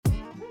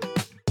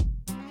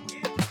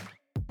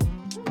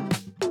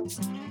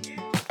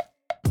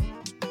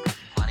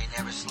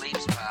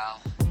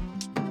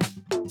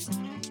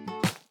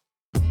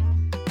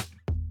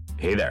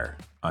Hey there,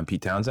 I'm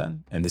Pete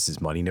Townsend, and this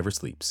is Money Never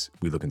Sleeps.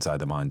 We look inside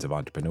the minds of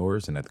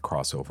entrepreneurs and at the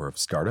crossover of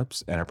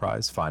startups,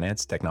 enterprise,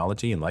 finance,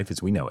 technology, and life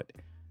as we know it.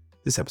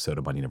 This episode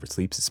of Money Never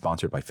Sleeps is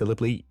sponsored by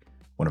Philip Lee,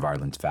 one of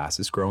Ireland's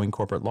fastest growing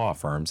corporate law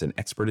firms and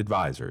expert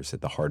advisors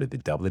at the heart of the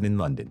Dublin and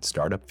London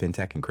startup,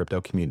 fintech, and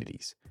crypto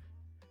communities.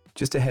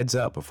 Just a heads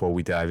up before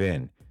we dive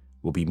in,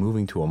 we'll be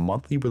moving to a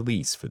monthly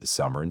release for the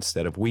summer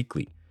instead of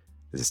weekly.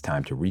 This is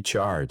time to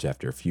recharge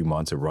after a few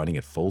months of running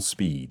at full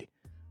speed.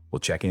 We'll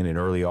check in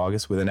early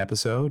August with an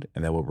episode,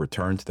 and then we'll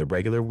return to the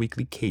regular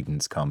weekly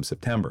cadence come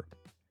September.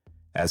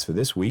 As for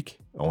this week,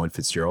 Owen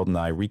Fitzgerald and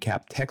I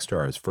recap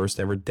Techstars'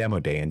 first ever demo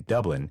day in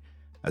Dublin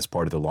as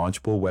part of the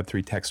Launchpool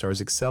Web3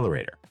 Techstars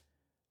Accelerator.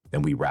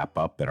 Then we wrap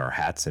up at our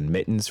hats and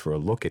mittens for a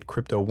look at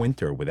crypto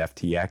winter with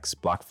FTX,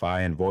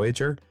 BlockFi, and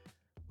Voyager,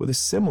 with a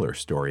similar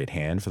story at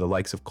hand for the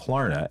likes of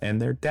Klarna and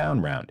their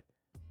down round.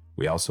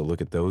 We also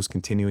look at those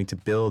continuing to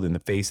build in the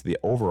face of the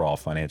overall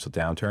financial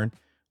downturn,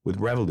 with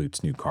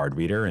Revolut's new card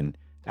reader and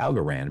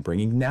Algorand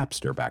bringing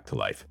Napster back to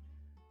life.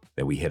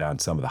 Then we hit on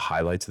some of the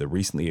highlights of the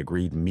recently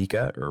agreed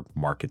MiCA, or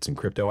Markets and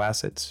Crypto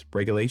Assets,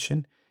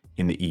 regulation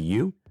in the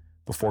EU,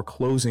 before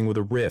closing with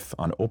a riff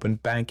on open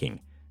banking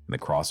and the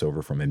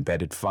crossover from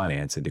embedded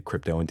finance into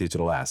crypto and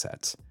digital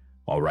assets.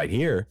 All right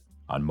here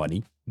on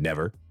Money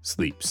Never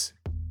Sleeps.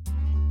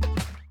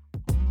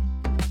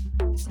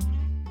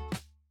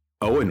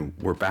 Owen,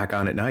 we're back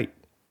on at night.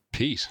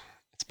 Pete,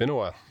 it's been a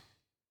while.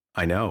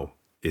 I know.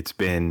 It's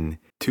been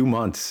 2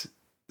 months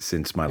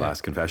since my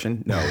last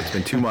confession. No, it's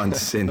been 2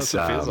 months since.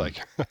 That's what it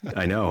feels like.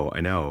 I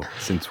know.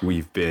 Since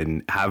we've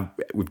done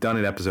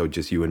an episode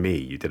just you and me.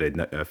 You did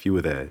a few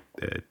of the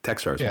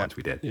Techstars ones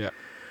we did. Yeah.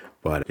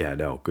 But yeah,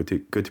 no, good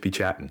to be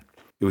chatting.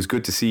 It was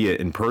good to see you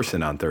in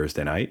person on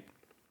Thursday night.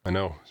 I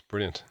know, it's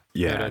brilliant.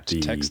 Yeah,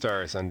 the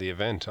Techstars and the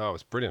event. Oh, it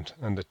was brilliant,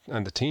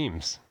 and the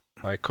teams.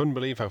 I couldn't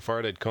believe how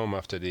far they'd come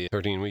after the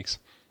 13 weeks.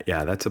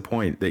 Yeah, that's the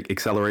point. The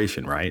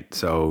acceleration, right?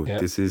 So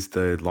This is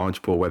the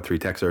Launchpool Web3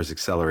 Techstars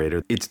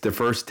Accelerator. It's the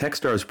first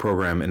Techstars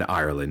program in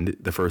Ireland,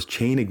 the first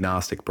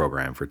chain-agnostic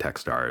program for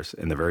Techstars,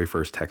 and the very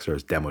first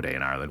Techstars demo day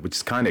in Ireland, which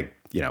is kind of,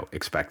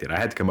 expected. I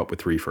had to come up with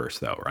 3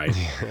 first, though, right?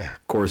 Yeah.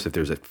 Of course, if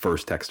there's a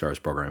first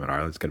Techstars program in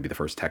Ireland, it's going to be the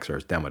first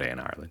Techstars demo day in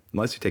Ireland,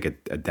 unless you take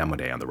a demo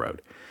day on the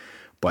road.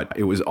 But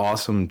it was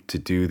awesome to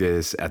do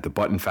this at the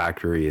Button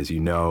Factory, as you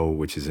know,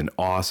 which is an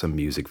awesome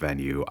music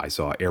venue. I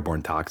saw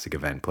Airborne Toxic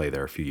event play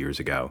there a few years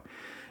ago.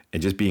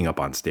 And just being up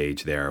on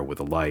stage there with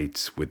the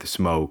lights, with the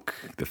smoke,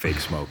 the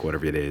fake smoke,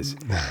 whatever it is,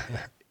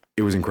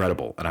 it was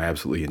incredible. And I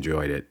absolutely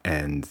enjoyed it.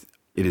 And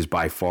it is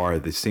by far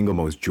the single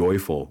most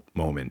joyful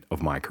moment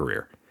of my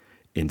career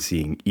in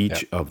seeing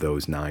each of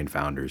those 9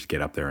 founders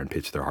get up there and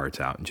pitch their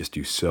hearts out and just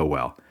do so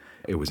well.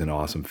 It was an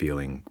awesome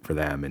feeling for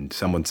them. And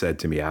someone said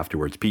to me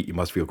afterwards, Pete, you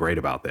must feel great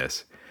about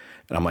this.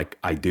 And I'm like,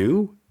 I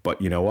do,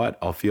 but you know what?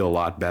 I'll feel a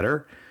lot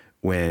better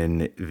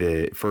when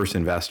the first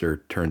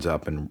investor turns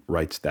up and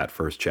writes that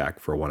first check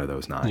for one of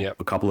those 9. Yep.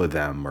 A couple of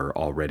them are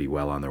already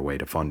well on their way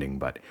to funding,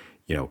 but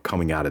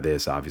coming out of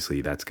this,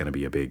 obviously that's going to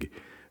be a big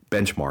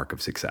benchmark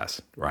of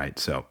success, right?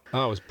 So it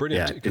was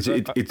brilliant. Yeah,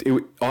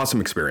 it's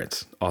awesome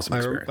experience. Awesome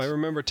experience. I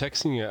remember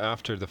texting you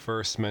after the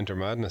first Mentor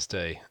Madness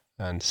day,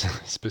 and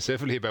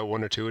specifically about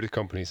 1 or 2 of the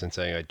companies, and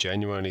saying I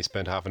genuinely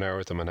spent half an hour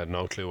with them and had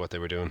no clue what they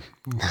were doing.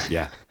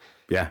 Yeah.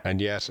 And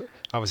yet,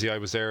 obviously I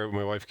was there with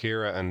my wife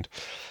Kira, and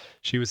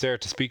she was there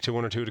to speak to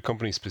 1 or 2 of the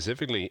companies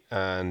specifically,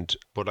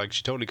 but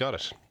she totally got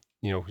it.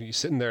 You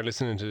sitting there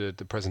listening to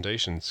the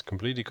presentations,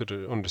 completely could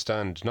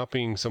understand, not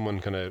being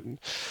someone kind of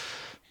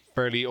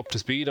fairly up to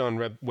speed on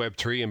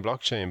Web3 and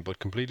blockchain, but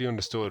completely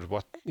understood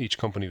what each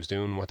company was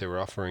doing, what they were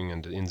offering,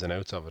 and the ins and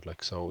outs of it.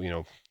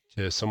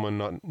 To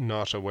someone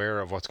not aware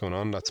of what's going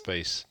on in that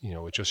space,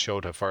 it just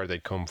showed how far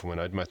they'd come from when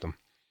I'd met them.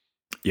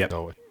 Yeah.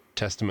 So a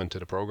testament to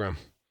the program.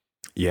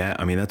 Yeah,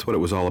 I mean, that's what it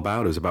was all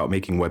about. It was about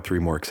making Web3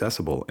 more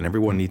accessible, and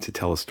everyone needs to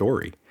tell a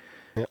story.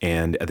 Yep.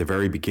 And at the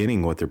very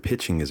beginning, what they're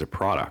pitching is a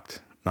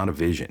product, not a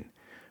vision.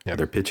 Yep.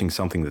 They're pitching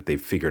something that they've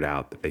figured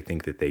out, that they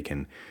think that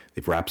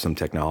they've wrapped some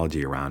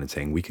technology around and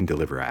saying, we can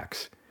deliver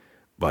X.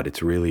 But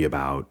it's really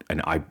about,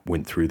 and I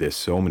went through this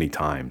so many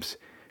times,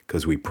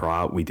 because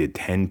we did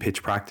 10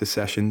 pitch practice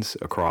sessions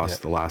across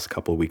the last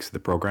couple of weeks of the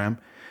program.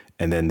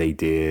 And then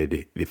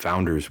the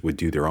founders would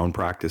do their own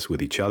practice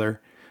with each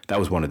other. That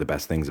was one of the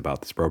best things about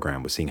this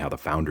program, was seeing how the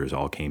founders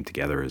all came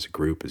together as a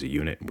group, as a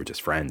unit, and were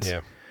just friends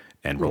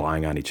and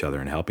relying on each other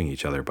and helping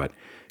each other. But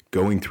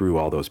going through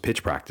all those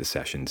pitch practice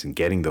sessions and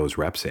getting those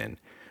reps in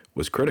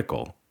was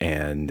critical.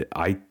 And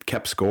I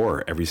kept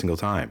score every single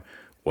time.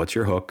 What's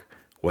your hook?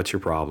 What's your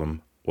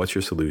problem? What's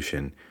your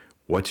solution?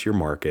 What's your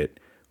market?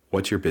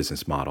 What's your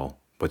business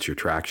model? What's your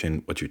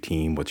traction? What's your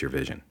team? What's your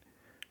vision?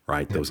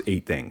 Right? Yep. Those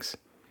 8 things.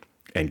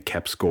 And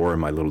kept score in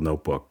my little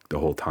notebook the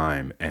whole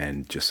time,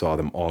 and just saw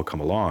them all come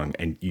along.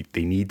 And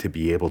they need to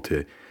be able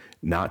to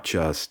not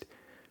just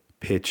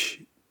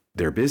pitch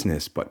their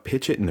business, but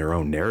pitch it in their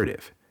own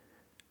narrative.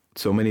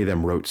 So many of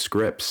them wrote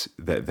scripts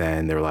that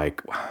then they're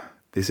like,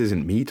 this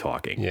isn't me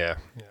talking. Yeah.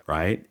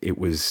 Right? It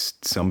was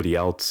somebody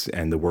else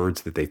and the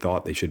words that they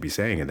thought they should be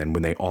saying. And then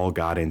when they all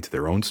got into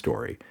their own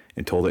story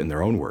and told it in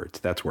their own words,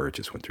 that's where it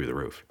just went through the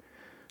roof.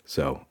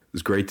 So it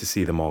was great to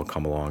see them all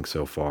come along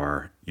so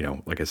far. You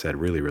know, like I said,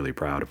 really, really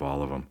proud of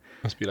all of them.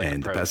 Must be like and a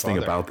the proud best thing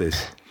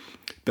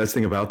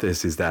about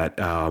this is that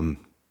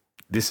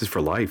this is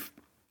for life.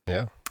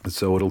 Yeah.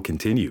 So it'll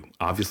continue.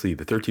 Obviously,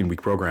 the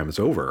 13-week program is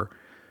over,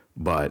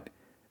 but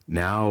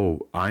now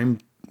I'm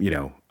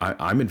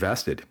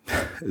invested.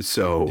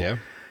 So Yeah.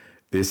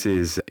 this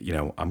is,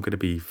 I'm going to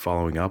be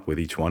following up with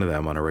each one of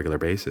them on a regular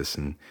basis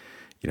and,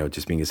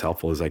 just being as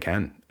helpful as I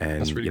can.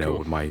 And, That's really cool.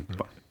 with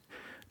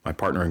my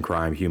partner in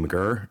crime, Hugh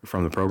McGurr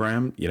from the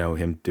program,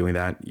 him doing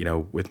that,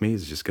 with me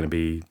is just going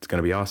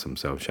to be awesome.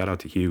 So shout out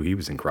to Hugh. He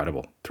was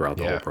incredible throughout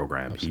the whole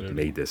program. Absolutely. He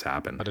made this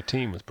happen. The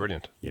team was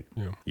brilliant.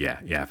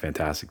 Yeah.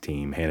 Fantastic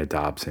team. Hannah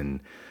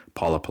Dobson,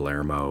 Paula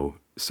Palermo,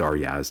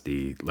 Sari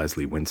Yazdi,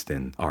 Leslie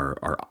Winston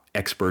are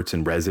experts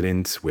in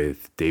residence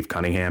with Dave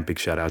Cunningham. Big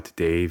shout out to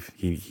Dave.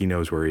 He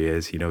knows where he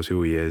is. He knows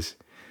who he is.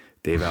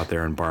 Dave out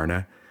there in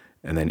Barna.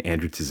 And then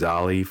Andrew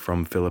Tizali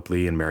from Philip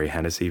Lee and Mary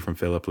Hennessy from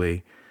Philip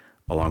Lee,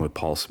 along with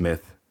Paul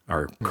Smith,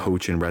 our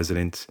coach in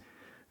residence,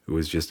 who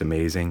was just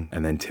amazing.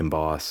 And then Tim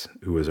Boss,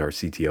 who was our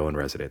CTO in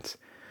residence.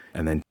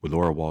 And then with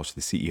Laura Walsh, the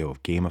CEO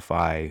of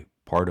Gamify,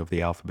 part of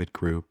the Alphabet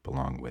Group,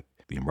 along with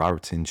Liam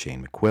Robertson,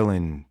 Shane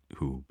McQuillan,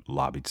 who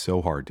lobbied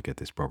so hard to get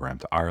this program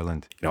to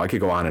Ireland. I could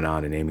go on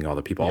and naming all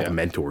the people, all the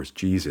mentors.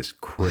 Jesus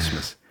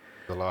Christmas.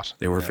 A lot.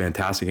 They were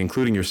fantastic,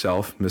 including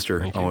yourself,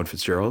 Mr. Owen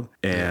Fitzgerald.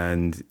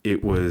 And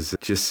it was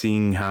just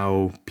seeing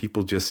how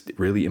people just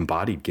really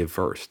embodied give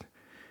first.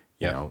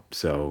 You know,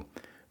 so,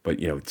 but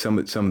some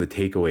of the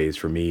takeaways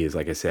for me is,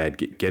 like I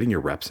said, getting your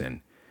reps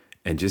in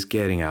and just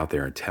getting out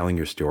there and telling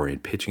your story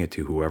and pitching it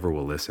to whoever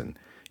will listen.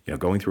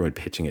 Going through and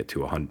pitching it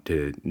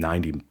to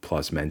 90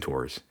 plus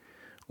mentors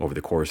over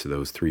the course of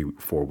those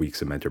 3-4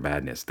 weeks of Mentor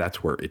Madness.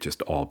 That's where it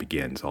just all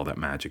begins. All that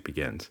magic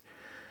begins.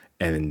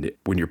 And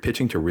when you're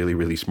pitching to really,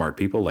 really smart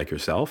people like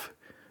yourself,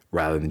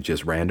 rather than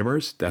just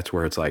randomers, that's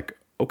where it's like,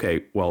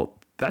 okay, well,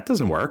 that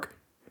doesn't work.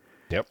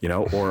 Yep.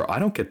 Or I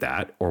don't get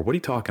that, or what are you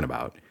talking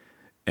about?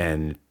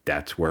 And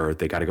that's where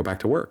they got to go back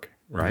to work,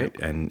 right?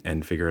 Yep.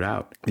 And figure it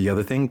out. The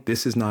other thing,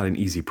 this is not an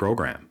easy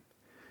program.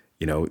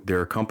 There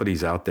are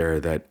companies out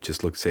there that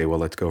just say, well,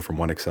 let's go from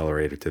one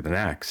accelerator to the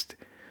next.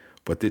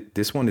 But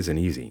this one isn't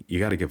easy. You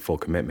got to give full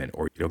commitment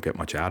or you don't get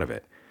much out of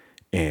it.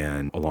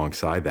 And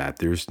alongside that,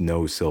 there's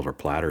no silver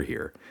platter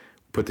here.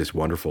 Put this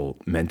wonderful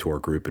mentor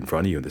group in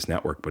front of you in this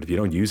network, but if you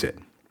don't use it,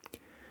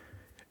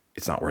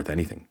 it's not worth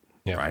anything,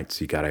 right?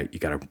 So you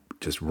gotta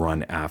just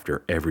run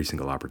after every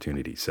single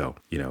opportunity. So,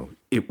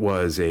 it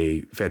was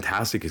a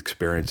fantastic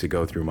experience to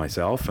go through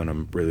myself, and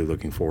I'm really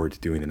looking forward to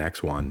doing the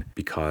next one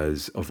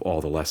because of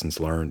all the lessons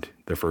learned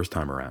the first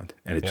time around.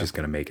 And it's just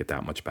going to make it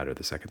that much better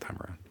the second time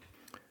around.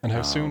 And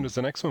how soon does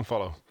the next one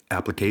follow?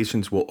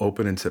 Applications will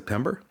open in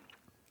September.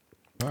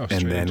 Oh,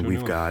 and then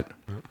we've got,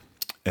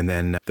 and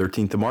then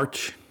 13th of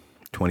March,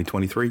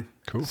 2023.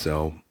 Cool.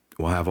 So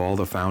we'll have all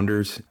the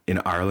founders in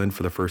Ireland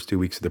for the first 2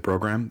 weeks of the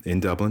program in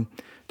Dublin,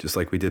 just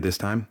like we did this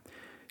time.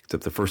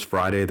 Except the first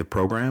Friday of the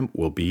program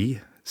will be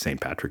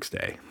St. Patrick's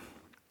Day.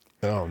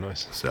 Oh,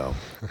 nice. So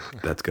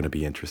that's going to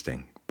be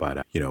interesting.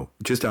 But,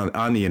 just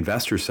on the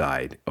investor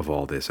side of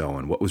all this,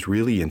 Owen, what was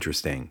really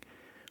interesting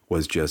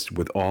was just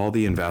with all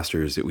the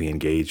investors that we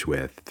engaged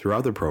with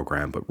throughout the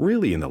program, but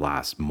really in the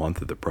last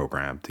month of the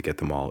program to get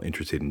them all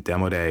interested in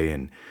Demo Day,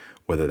 and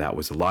whether that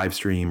was a live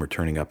stream or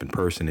turning up in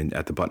person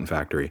at the Button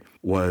Factory,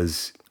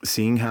 was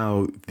seeing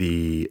how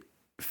the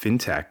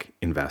fintech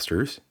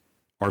investors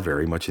are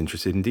very much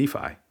interested in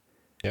DeFi.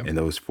 Yep. And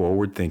those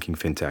forward-thinking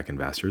fintech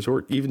investors,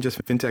 or even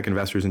just fintech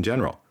investors in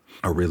general,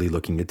 are really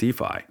looking at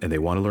DeFi and they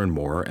want to learn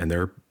more, and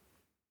they're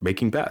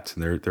making bets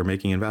and they're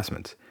making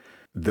investments.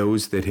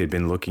 Those that had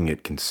been looking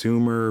at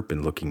consumer,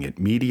 been looking at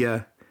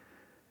media,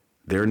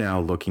 they're now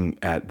looking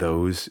at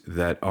those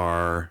that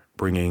are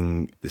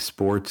bringing the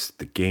sports,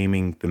 the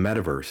gaming, the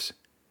metaverse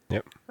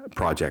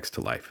projects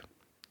to life,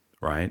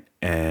 right?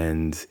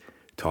 And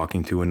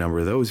talking to a number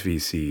of those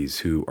VCs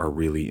who are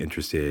really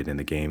interested in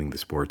the gaming, the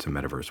sports, and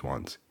metaverse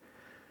ones.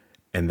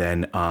 And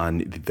then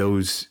on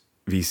those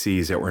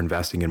VCs that were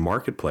investing in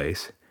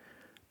marketplace,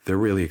 they're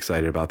really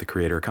excited about the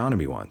creator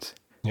economy ones.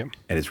 Yep.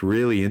 And it's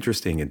really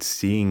interesting in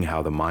seeing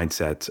how the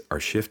mindsets are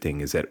shifting,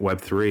 is that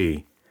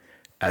Web3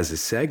 as a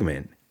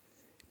segment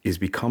is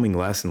becoming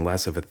less and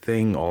less of a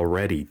thing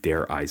already,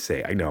 dare I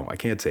say. I know, I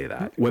can't say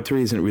that.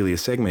 Web3 isn't really a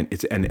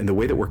segment. And the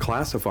way that we're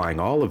classifying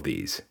all of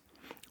these,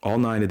 all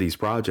 9 of these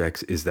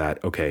projects, is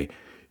that, okay,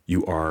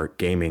 you are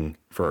gaming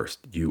first,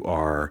 you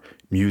are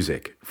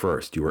music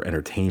first, you are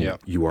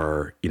entertainment, you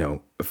are,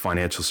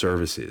 financial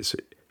services,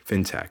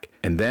 fintech.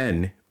 And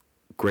then,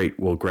 great,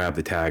 we'll grab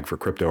the tag for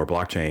crypto or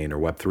blockchain or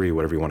Web3,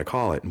 whatever you want to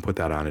call it, and put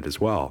that on it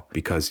as well,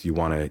 because you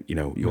want to,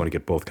 you want to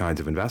get both kinds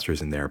of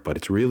investors in there. But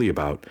it's really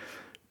about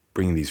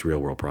bringing these real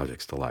world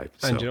projects to life.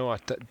 And you know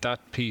what,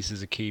 that piece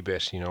is a key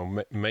bit,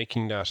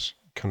 making that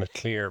kind of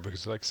clear,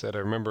 because like I said, I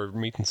remember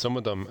meeting some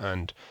of them,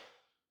 and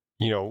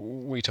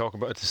We talk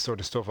about this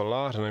sort of stuff a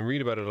lot and I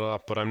read about it a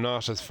lot, but I'm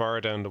not as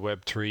far down the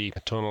Web3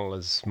 tunnel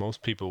as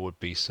most people would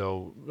be.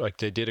 So like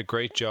they did a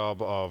great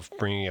job of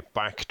bringing it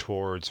back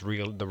towards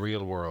the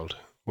real world.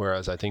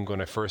 Whereas I think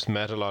when I first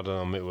met a lot of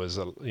them, it was,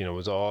 it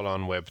was all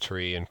on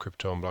Web3 and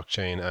crypto and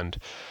blockchain. And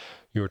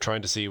you were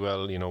trying to see,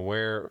 well,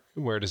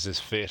 where does this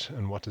fit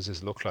and what does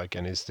this look like?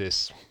 And is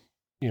this,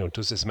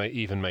 does this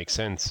even make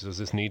sense? Does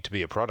this need to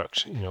be a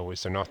product?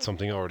 Is there not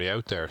something already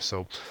out there?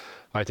 So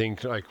I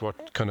think like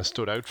what kind of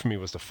stood out for me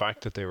was the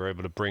fact that they were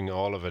able to bring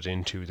all of it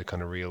into the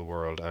kind of real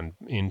world and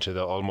into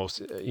the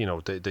almost,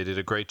 they did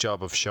a great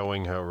job of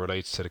showing how it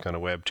relates to the kind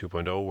of Web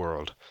 2.0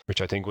 world, which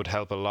I think would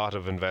help a lot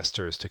of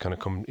investors to kind of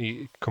come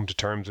to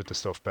terms with the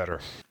stuff better.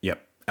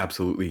 Yep.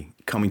 Absolutely.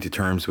 Coming to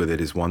terms with it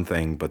is one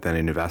thing, but then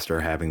an investor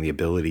having the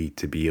ability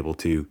to be able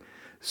to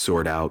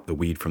sort out the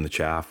weed from the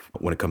chaff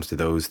when it comes to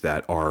those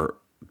that are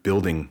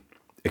building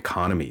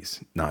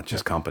economies, not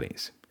just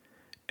companies.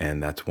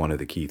 And that's one of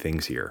the key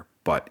things here.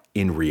 But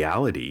in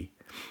reality,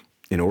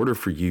 in order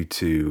for you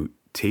to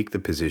take the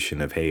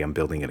position of, hey, I'm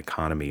building an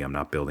economy, I'm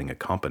not building a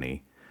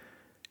company,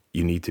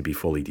 you need to be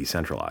fully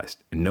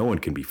decentralized. And no one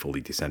can be fully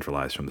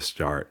decentralized from the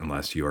start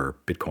unless you're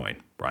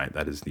Bitcoin, right?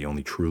 That is the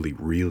only truly,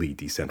 really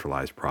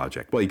decentralized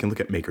project. Well, you can look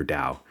at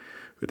MakerDAO.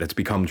 That's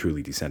become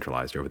truly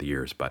decentralized over the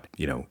years, but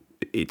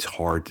it's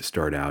hard to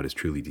start out as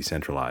truly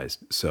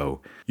decentralized.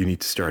 So you need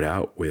to start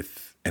out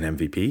with an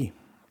MVP,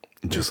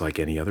 just like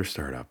any other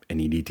startup,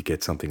 and you need to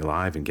get something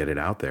live and get it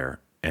out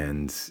there,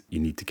 and you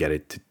need to get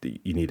it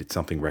you needed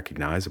something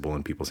recognizable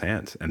in people's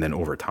hands. And then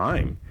over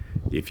time,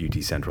 if you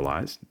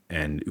decentralize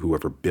and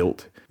whoever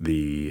built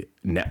the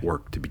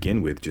network to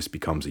begin with just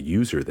becomes a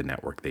user of the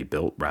network they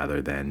built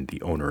rather than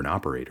the owner and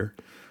operator,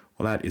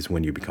 well, that is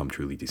when you become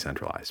truly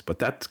decentralized. But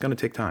that's going to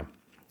take time.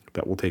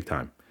 That will take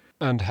time.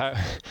 And how,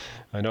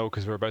 I know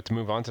because we're about to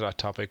move on to that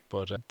topic,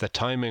 but the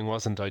timing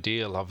wasn't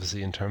ideal,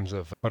 obviously, in terms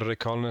of, what are they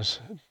calling it?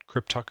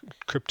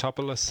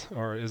 Cryptopolis,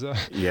 or is it?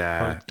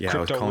 Yeah, Crypto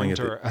I was calling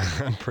winter,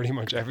 and pretty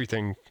much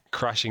everything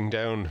crashing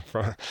down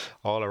from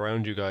all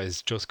around you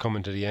guys, just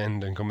coming to the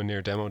end and coming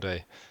near demo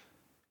day.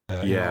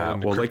 In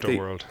the crypto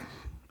world.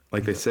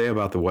 Like they say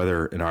about the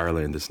weather in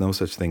Ireland, there's no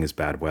such thing as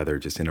bad weather,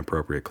 just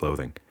inappropriate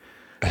clothing.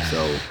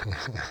 So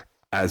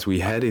as we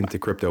head into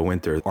crypto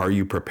winter, are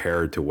you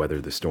prepared to weather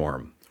the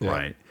storm? Yeah.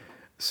 Right.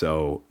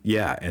 So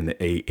and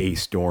a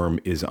storm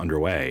is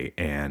underway,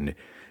 and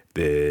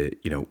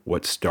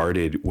what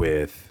started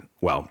with,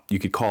 well, you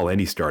could call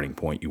any starting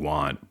point you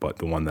want, but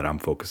the one that I'm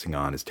focusing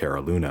on is Terra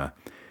Luna,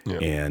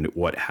 and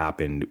what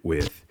happened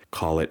with,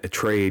 call it a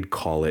trade,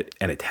 call it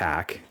an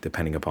attack,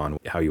 depending upon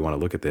how you want to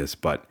look at this,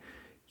 but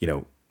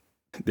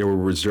there were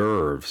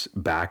reserves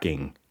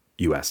backing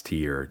UST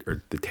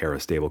or the Terra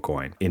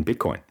stablecoin in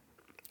Bitcoin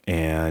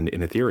and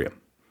in Ethereum.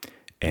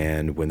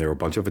 And when there are a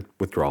bunch of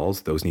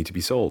withdrawals, those need to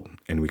be sold.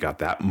 And we got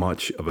that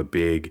much of a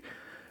big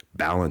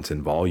balance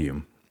and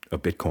volume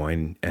of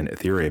Bitcoin and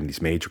Ethereum,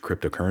 these major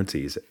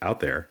cryptocurrencies out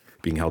there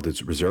being held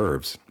as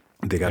reserves.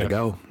 They got to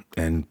go.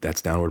 And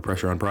that's downward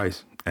pressure on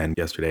price. And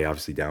yesterday,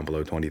 obviously down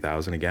below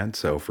 20,000 again.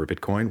 So for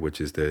Bitcoin, which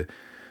is the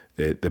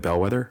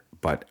bellwether,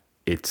 but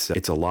it's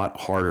a lot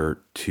harder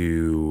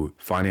to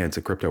finance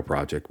a crypto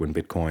project when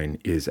Bitcoin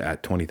is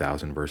at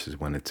 20,000 versus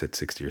when it's at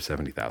 60 or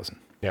 70,000.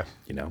 Yeah.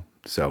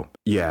 So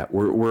we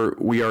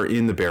are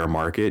in the bear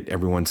market.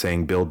 Everyone's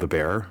saying build the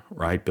bear,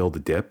 right? Build the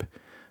dip,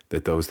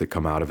 that those that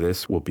come out of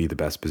this will be the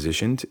best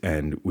positioned.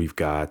 And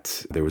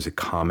there was a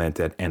comment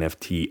at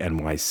NFT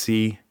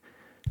NYC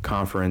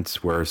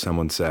conference where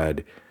someone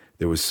said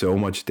there was so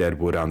much dead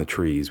wood on the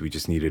trees. We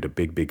just needed a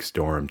big, big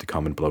storm to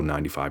come and blow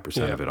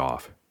 95% of it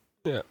off.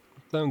 Yeah.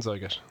 Sounds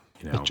like it.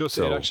 It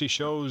actually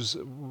shows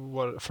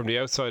from the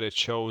outside, it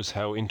shows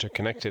how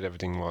interconnected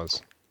everything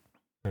was.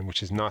 And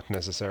which is not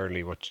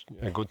necessarily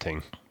a good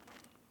thing.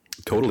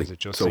 Totally. It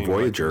just so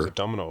Voyager, like a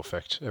domino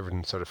effect.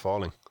 Everything started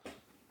falling.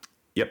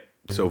 Yep.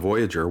 So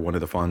Voyager, one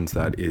of the funds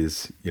that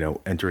is,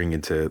 entering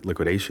into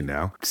liquidation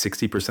now,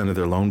 60% of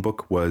their loan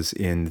book was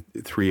in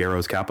Three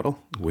Arrows Capital,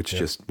 which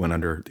just went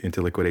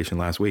into liquidation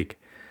last week.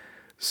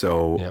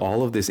 So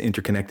all of this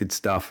interconnected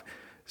stuff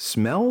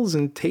smells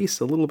and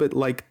tastes a little bit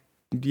like,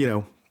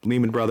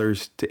 Lehman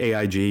Brothers to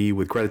AIG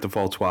with credit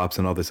default swaps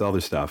and all this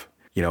other stuff.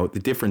 The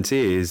difference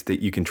is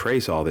that you can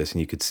trace all this and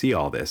you could see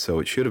all this. So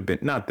it should have been,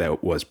 not that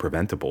it was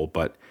preventable,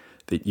 but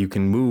that you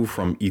can move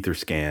from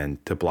Etherscan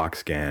to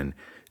Blockscan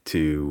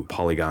to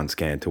Polygon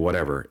Scan to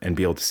whatever and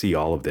be able to see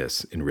all of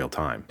this in real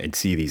time and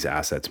see these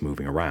assets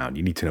moving around.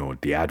 You need to know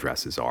what the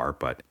addresses are,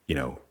 but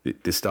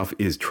this stuff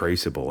is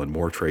traceable and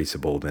more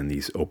traceable than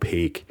these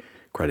opaque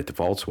credit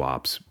default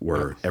swaps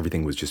where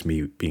everything was just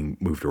being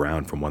moved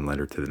around from one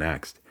lender to the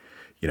next.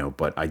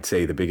 But I'd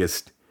say the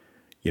biggest,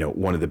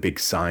 one of the big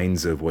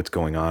signs of what's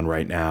going on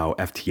right now,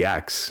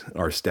 FTX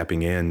are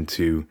stepping in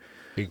to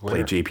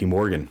play JP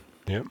Morgan,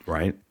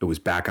 right? It was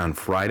back on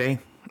Friday,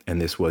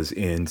 and this was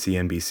in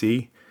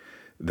CNBC,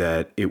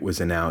 that it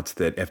was announced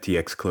that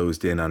FTX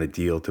closed in on a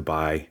deal to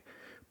buy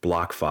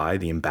BlockFi,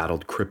 the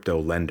embattled crypto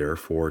lender,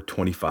 for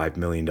 $25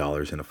 million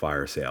in a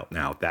fire sale.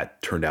 Now,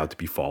 that turned out to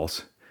be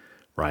false,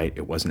 right?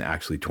 It wasn't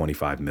actually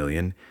 25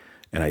 million.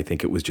 And I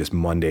think it was just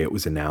Monday it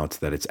was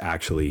announced that it's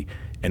actually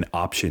an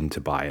option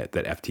to buy it,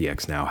 that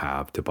FTX now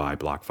have to buy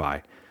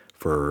BlockFi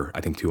for,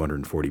 I think,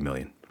 240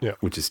 million,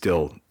 which is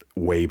still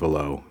way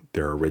below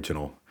their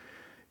original,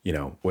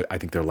 what I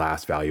think their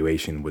last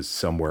valuation was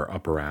somewhere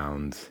up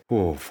around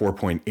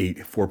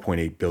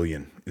 4.8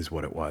 billion is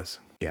what it was.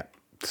 Yeah.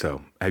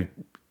 So have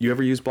you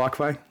ever used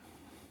BlockFi?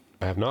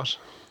 I have not.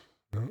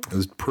 It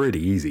was pretty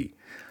easy.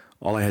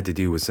 All I had to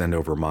do was send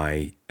over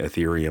my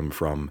Ethereum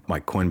from my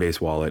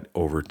Coinbase wallet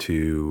over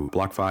to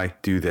BlockFi,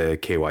 do the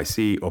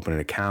KYC, open an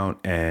account,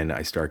 and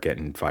I start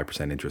getting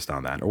 5% interest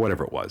on that, or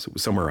whatever it was. It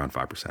was somewhere around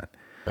 5%.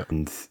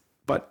 Yeah.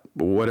 But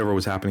whatever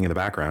was happening in the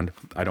background,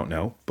 I don't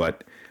know.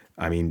 But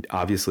I mean,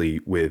 obviously,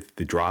 with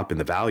the drop in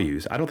the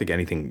values, I don't think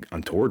anything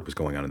untoward was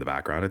going on in the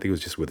background. I think it was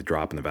just with the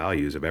drop in the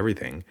values of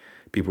everything,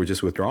 people were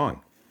just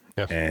withdrawing.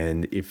 Yeah.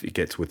 And if it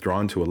gets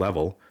withdrawn to a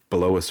level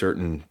below a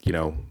certain,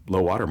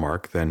 low water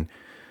mark, then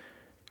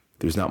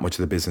there's not much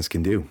the business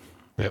can do.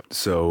 Yep.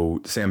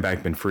 So Sam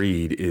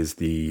Bankman-Fried is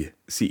the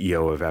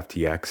CEO of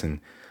FTX. And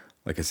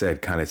like I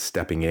said, kind of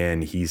stepping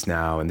in, he's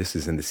now, and this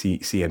is in the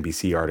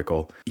CNBC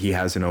article, he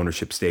has an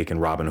ownership stake in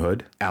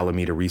Robinhood.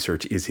 Alameda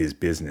Research is his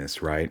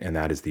business, right? And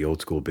that is the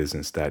old school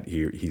business that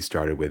he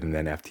started with, and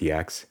then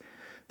FTX.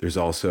 There's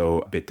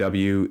also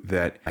BitW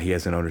that he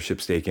has an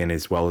ownership stake in,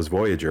 as well as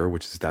Voyager,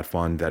 which is that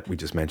fund that we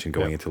just mentioned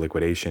going into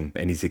liquidation.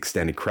 And he's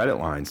extended credit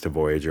lines to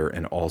Voyager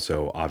and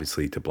also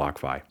obviously to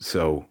BlockFi.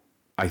 So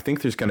I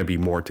think there's going to be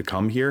more to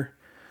come here.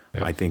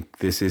 Yep. I think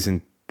this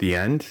isn't the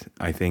end.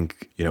 I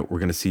think, we're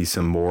going to see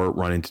some more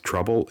run into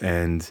trouble.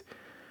 And,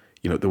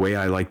 the way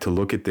I like to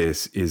look at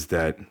this is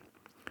that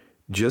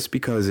just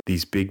because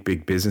these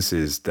big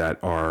businesses that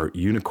are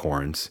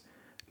unicorns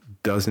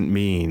doesn't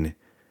mean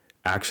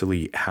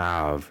actually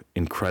have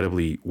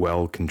incredibly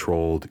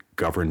well-controlled,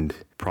 governed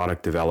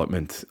product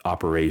development,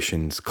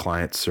 operations,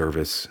 client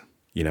service.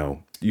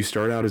 You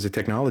start out as a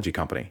technology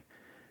company,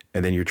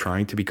 and then you're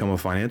trying to become a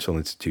financial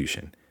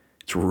institution.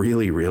 It's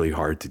really, really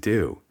hard to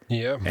do.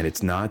 Yeah. And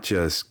it's not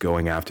just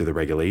going after the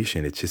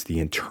regulation. It's just the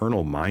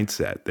internal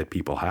mindset that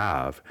people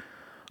have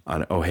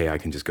on, oh, hey, I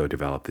can just go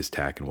develop this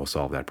tech and we'll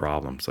solve that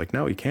problem. It's like,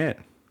 no, you can't.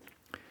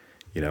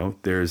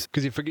 There's...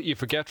 Because you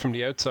forget from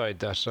the outside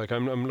that, like,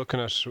 I'm looking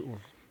at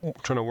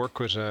trying to work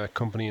with a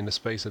company in the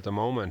space at the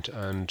moment,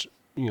 and,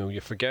 you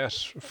forget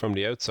from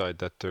the outside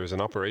that there's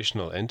an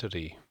operational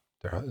entity.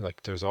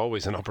 There's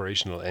always an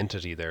operational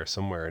entity there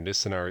somewhere. In this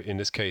scenario, in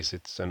this case,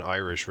 it's an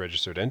Irish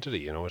registered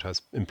entity. It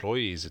has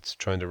employees. It's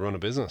trying to run a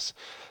business.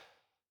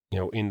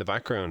 In the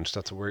background,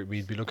 that's where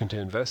we'd be looking to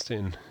invest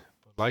in.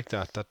 But like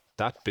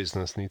that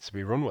business needs to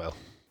be run well.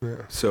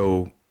 Yeah.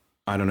 So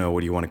I don't know, what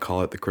do you want to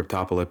call it? The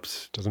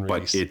cryptopolis? Doesn't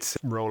really it's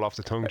roll off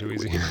the tongue too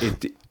easy.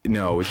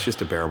 No, it's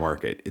just a bear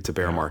market. It's a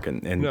bear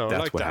market, and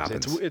that's what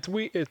happens.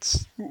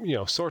 It's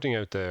sorting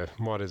out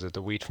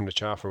the wheat from the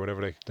chaff, or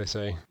whatever they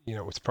say.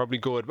 It's probably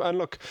good. And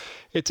look,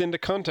 it's in the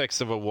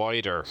context of a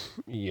wider,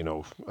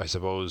 I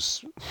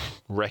suppose,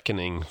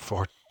 reckoning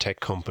for tech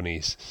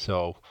companies.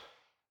 So,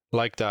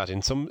 like that,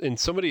 in some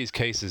of these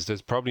cases,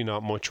 there's probably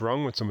not much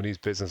wrong with some of these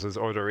businesses,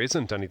 or there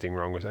isn't anything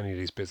wrong with any of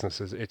these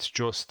businesses. It's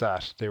just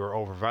that they were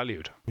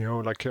overvalued. I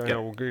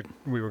know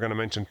we were going to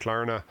mention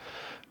Klarna,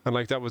 and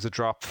that was a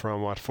drop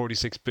from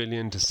 46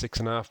 billion to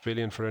 6.5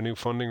 billion for a new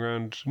funding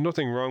round.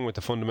 Nothing wrong with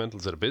the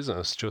fundamentals of the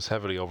business, just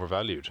heavily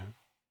overvalued.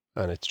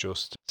 And it's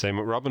just same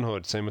with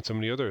Robinhood, same with some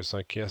of the others.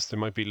 Yes, they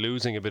might be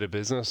losing a bit of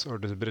business, or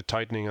there's a bit of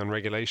tightening on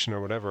regulation or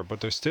whatever,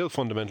 but they're still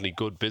fundamentally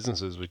good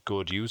businesses with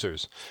good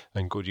users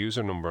and good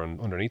user number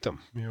underneath them.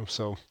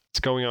 So it's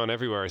going on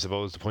everywhere, I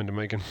suppose, the point I'm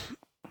making.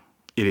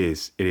 It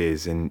is.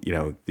 And,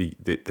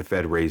 the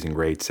Fed raising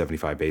rates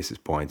 75 basis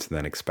points and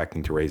then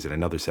expecting to raise it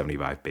another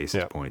 75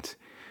 basis points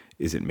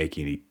isn't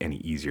making it any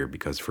easier,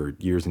 because for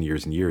years and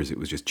years and years, it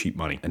was just cheap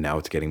money, and now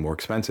it's getting more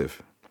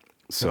expensive.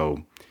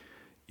 So...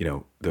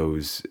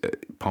 those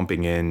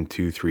pumping in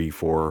 200, 300,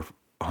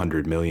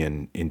 400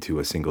 million into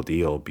a single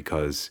deal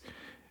because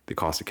the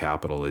cost of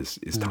capital is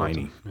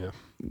tiny.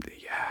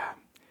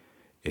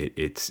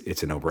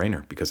 It's a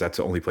no-brainer, because that's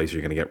the only place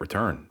you're going to get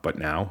return. But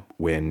now,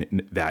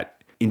 when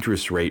that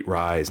interest rate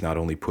rise not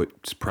only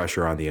puts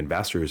pressure on the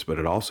investors, but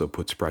it also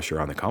puts pressure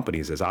on the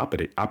companies as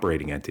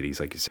operating entities,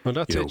 like you said. Well,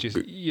 that's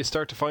it. You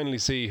start to finally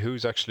see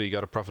who's actually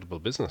got a profitable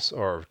business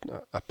or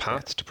a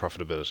path to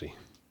profitability.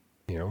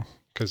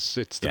 Because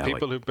it's the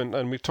people who've been,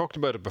 and we've talked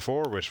about it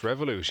before with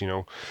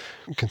Revolut,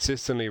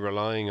 consistently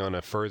relying on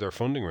a further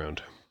funding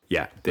round.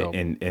 Yeah,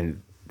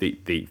 and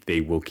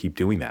they will keep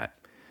doing that,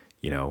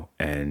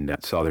 and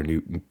saw their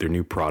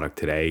new product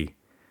today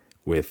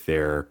with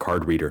their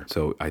card reader.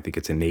 So I think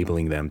it's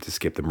enabling them to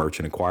skip the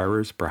merchant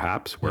acquirers,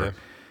 perhaps, where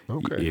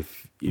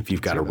if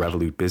you've got a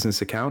Revolut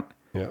business account,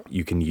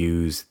 you can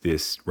use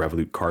this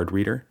Revolut card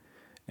reader,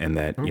 and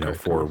that,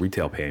 for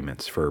retail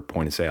payments, for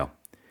point of sale.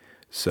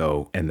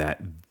 So, and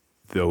that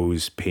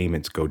those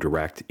payments go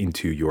direct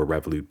into your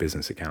Revolut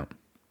business account.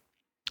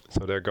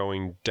 So they're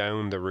going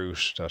down the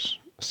route that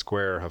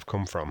Square have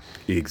come from.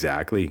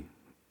 Exactly,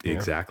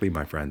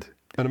 my friend.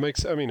 And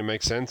it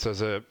makes sense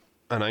as an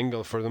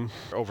angle for them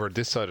over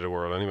this side of the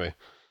world anyway.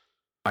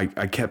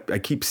 I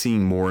keep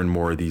seeing more and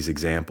more of these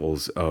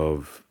examples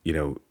of,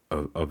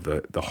 of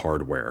the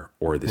hardware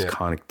or this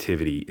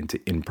connectivity into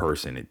in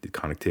person, the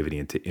connectivity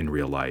into in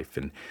real life.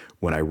 And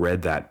when I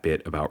read that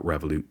bit about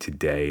Revolut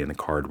today and the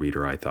card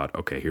reader, I thought,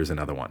 okay, here's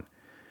another one.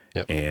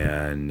 Yep.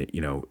 And,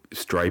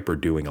 Stripe are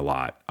doing a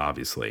lot,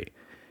 obviously.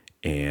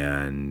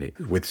 And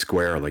with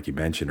Square, like you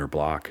mentioned, or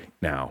Block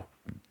now,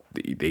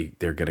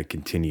 they're going to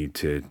continue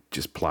to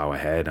just plow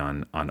ahead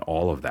on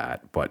all of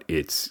that. But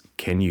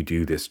can you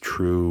do this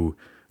true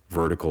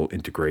vertical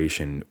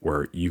integration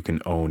where you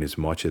can own as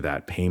much of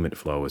that payment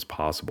flow as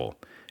possible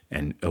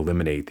and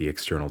eliminate the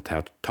external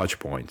touch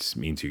points?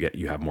 Means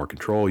you have more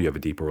control, you have a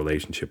deeper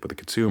relationship with the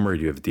consumer,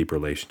 you have a deeper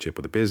relationship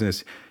with the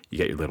business, you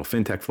get your little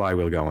fintech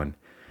flywheel going.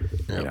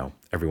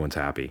 Everyone's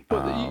happy.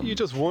 Well, you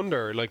just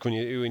wonder, like when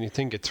you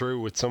think it through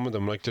with some of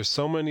them, like there's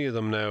so many of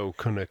them now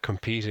kind of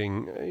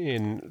competing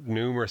in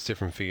numerous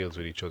different fields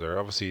with each other.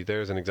 Obviously,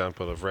 there's an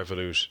example of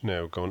Revolut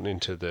now going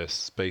into the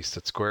space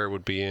that Square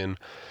would be in.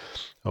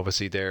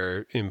 Obviously,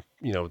 they're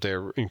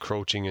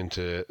encroaching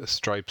into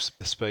Stripe's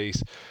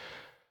space.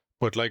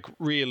 But like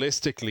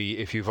realistically,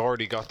 if you've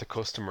already got the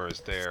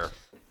customers there,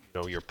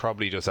 you're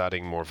probably just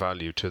adding more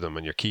value to them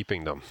and you're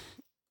keeping them.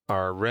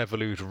 Are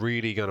Revolut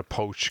really going to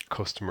poach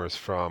customers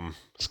from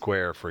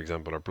Square, for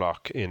example, or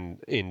Block in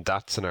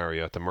that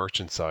scenario at the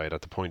merchant side,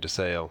 at the point of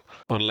sale,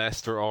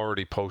 unless they're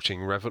already poaching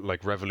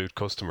Revolut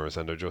customers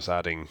and they're just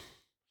adding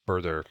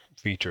further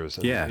features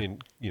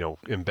and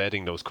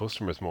embedding those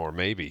customers more,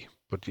 maybe.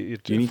 But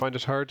you find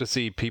it hard to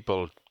see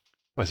people,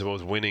 I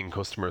suppose, winning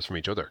customers from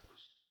each other.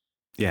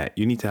 Yeah,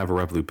 you need to have a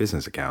Revolut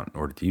business account in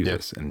order to use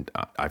this. And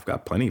I've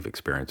got plenty of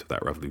experience with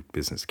that Revolut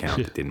business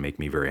account. It didn't make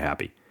me very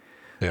happy.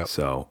 Yeah.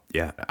 So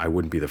I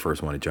wouldn't be the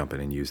first one to jump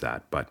in and use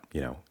that. But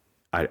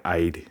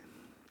I'd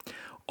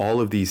all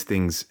of these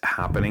things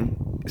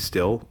happening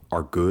still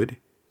are good.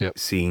 Yep.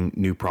 Seeing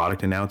new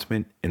product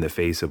announcement in the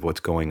face of what's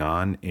going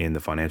on in the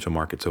financial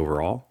markets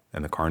overall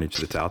and the carnage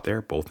that's out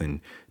there, both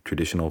in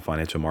traditional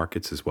financial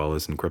markets as well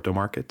as in crypto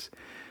markets.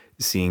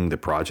 Seeing the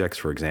projects,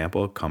 for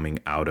example, coming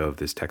out of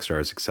this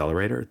Techstars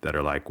accelerator that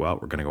are like, well,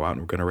 we're going to go out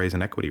and we're going to raise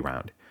an equity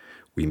round.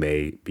 We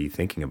may be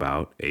thinking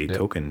about a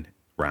token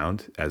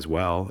round as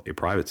well, a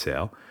private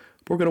sale,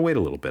 but we're going to wait a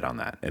little bit on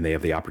that. And they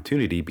have the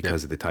opportunity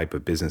because of the type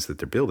of business that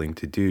they're building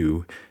to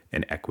do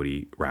an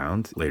equity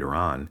round later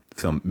on.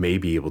 Some may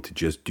be able to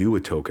just do a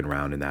token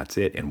round and that's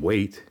it and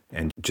wait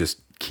and just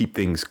keep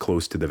things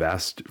close to the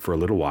vest for a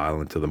little while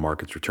until the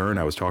markets return.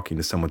 I was talking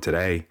to someone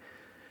today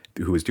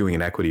who was doing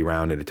an equity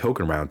round and a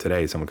token round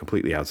today, someone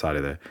completely outside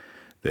of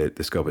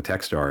the scope of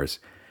Techstars.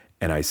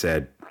 And I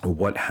said,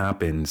 what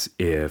happens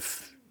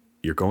if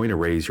you're going to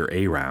raise your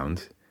A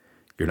round?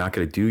 You're not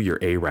going to do your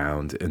A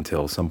round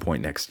until some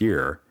point next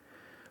year,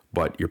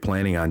 but you're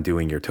planning on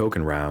doing your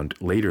token round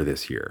later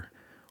this year.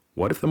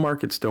 What if the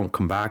markets don't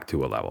come back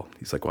to a level?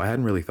 He's like, well, I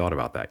hadn't really thought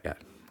about that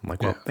yet. I'm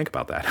like, well, think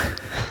about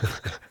that.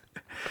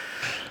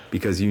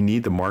 Because you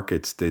need the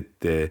markets,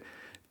 the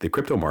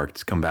crypto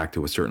markets come back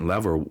to a certain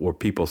level where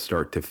people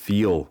start to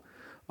feel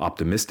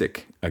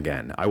optimistic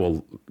again. I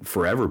will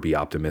forever be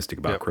optimistic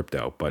about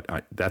crypto, but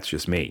that's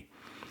just me.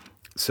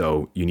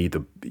 So you need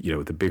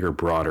the bigger,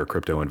 broader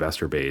crypto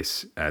investor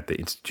base at the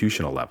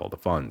institutional level, the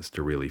funds,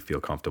 to really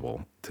feel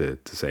comfortable to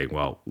say,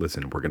 well,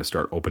 listen, we're going to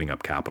start opening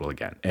up capital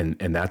again.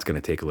 And that's going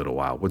to take a little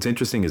while. What's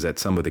interesting is that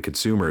some of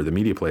the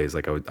media plays,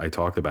 like I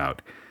talked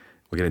about,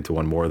 we'll get into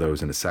one more of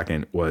those in a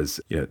second, was,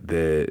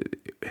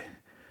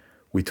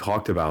 we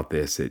talked about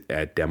this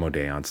at Demo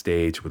Day on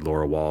stage with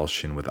Laura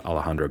Walsh and with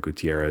Alejandro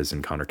Gutierrez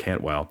and Connor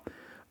Cantwell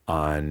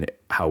on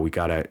how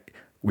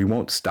we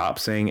won't stop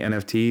saying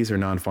NFTs or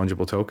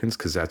non-fungible tokens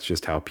because that's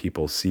just how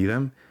people see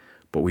them.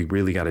 But we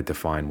really got to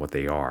define what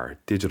they are.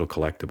 Digital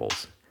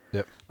collectibles.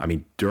 Yep. I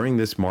mean, during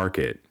this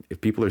market,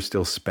 if people are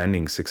still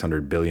spending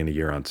 $600 billion a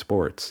year on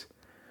sports,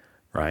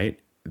 right?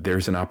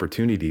 There's an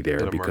opportunity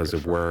there because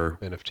of where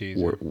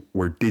NFTs,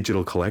 where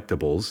digital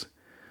collectibles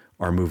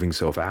are moving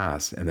so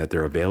fast and that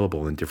they're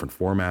available in different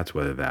formats,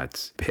 whether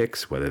that's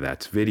pics, whether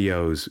that's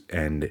videos,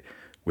 and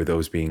with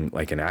those being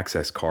like an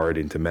access card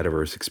into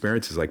metaverse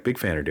experiences like Big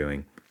Fan are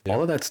doing,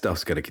 all of that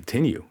stuff's going to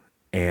continue.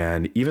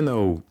 And even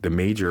though the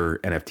major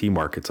NFT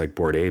markets like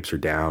Bored Apes are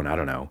down,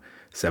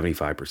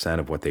 75%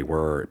 of what they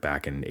were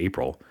back in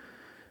April,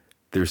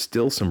 there's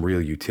still some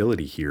real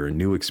utility here and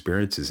new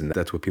experiences. And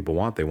that's what people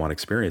want. They want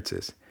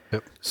experiences.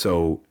 Yep.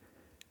 So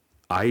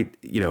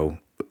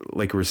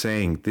like we're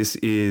saying,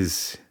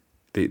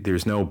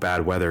 there's no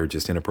bad weather,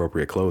 just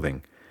inappropriate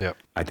clothing. Yep.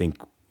 I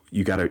think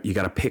you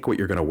gotta pick what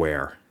you're going to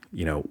wear.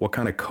 What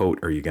kind of coat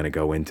are you going to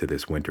go into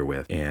this winter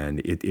with?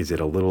 And is it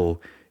a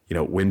little,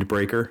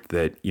 windbreaker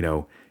that,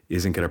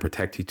 isn't going to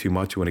protect you too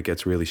much when it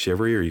gets really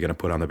shivery, or are you going to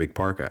put on the big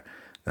parka?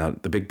 Now,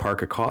 the big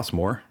parka costs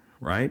more,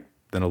 right,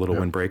 than a little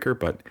windbreaker,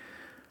 but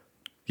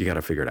you got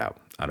to figure it out.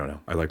 I don't know.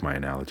 I like my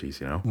analogies,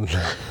 I'm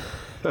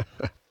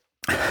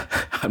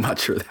not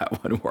sure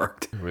that one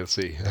worked. We'll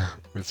see.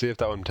 We'll see if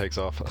that one takes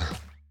off.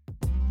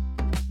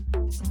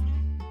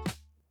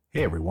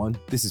 Hey everyone,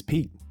 this is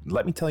Pete.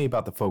 Let me tell you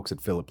about the folks at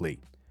Philip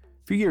Lee.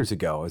 A few years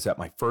ago, I was at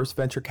my first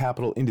venture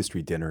capital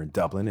industry dinner in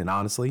Dublin, and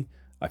honestly,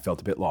 I felt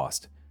a bit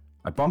lost.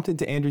 I bumped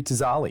into Andrew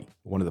Tizali,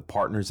 one of the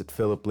partners at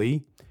Philip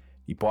Lee.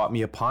 He bought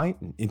me a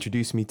pint and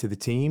introduced me to the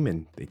team,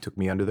 and they took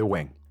me under their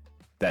wing.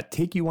 That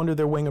take you under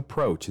their wing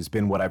approach has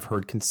been what I've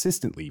heard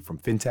consistently from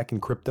fintech and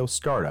crypto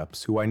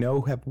startups who I know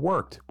have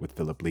worked with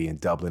Philip Lee in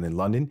Dublin and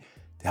London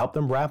to help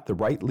them wrap the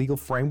right legal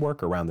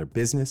framework around their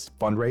business,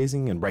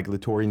 fundraising, and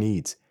regulatory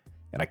needs.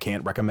 And I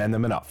can't recommend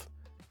them enough.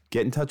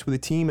 Get in touch with the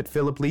team at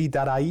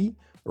philiplee.ie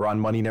or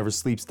on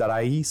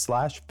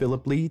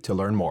moneyneversleeps.ie/Philip Lee to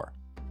learn more.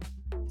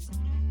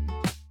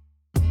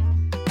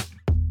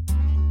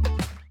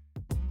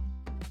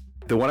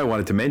 The one I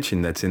wanted to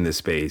mention that's in this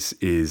space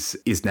is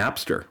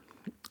Napster.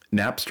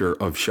 Napster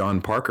of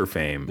Sean Parker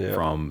fame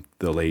from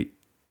the late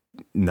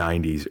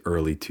 90s,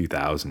 early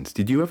 2000s.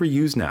 Did you ever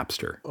use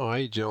Napster?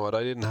 You know what?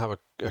 I didn't have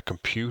a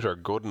computer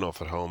good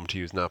enough at home to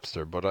use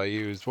Napster, but I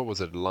used, what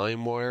was it,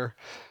 LimeWire?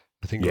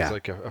 I think it was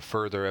like a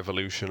further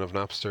evolution of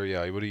Napster. Yeah,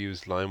 I would have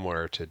used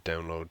LimeWire to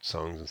download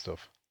songs and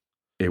stuff.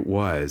 It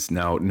was.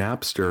 Now,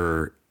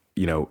 Napster,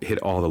 hit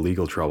all the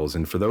legal troubles.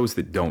 And for those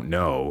that don't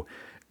know,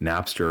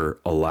 Napster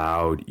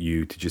allowed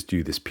you to just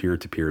do this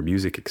peer-to-peer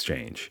music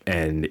exchange.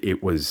 And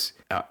it was,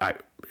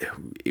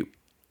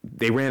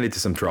 they ran into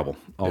some trouble.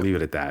 I'll leave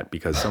it at that,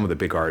 because some of the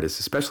big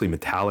artists, especially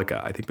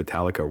Metallica, I think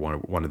Metallica,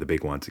 one of the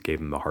big ones that gave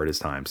them the hardest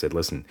time, said,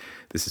 listen,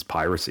 this is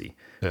piracy.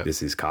 Yeah.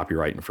 This is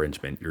copyright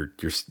infringement. You're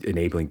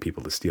enabling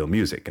people to steal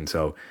music. And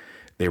so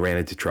they ran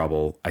into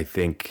trouble. I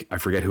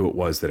forget who it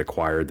was that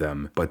acquired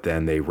them, but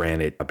then they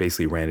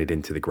basically ran it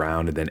into the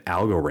ground. And then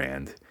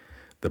Algorand,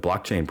 the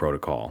blockchain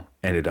protocol,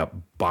 ended up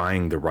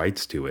buying the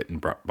rights to it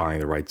and buying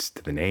the rights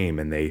to the name.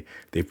 And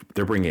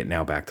they're bringing it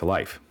now back to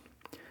life.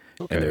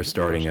 Okay. And they're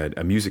starting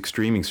a music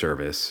streaming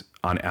service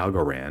on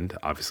Algorand,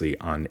 obviously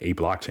on a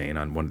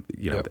blockchain, on one,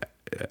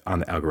 on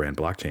the Algorand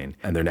blockchain.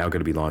 And they're now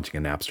going to be launching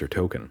a Napster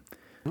token,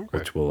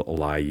 which will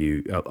allow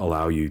you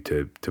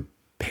to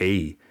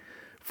pay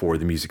for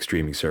the music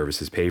streaming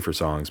services, pay for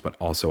songs, but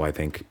also I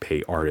think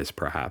pay artists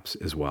perhaps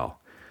as well.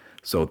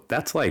 So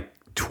that's like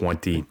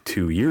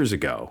 22 years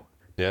ago,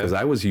 because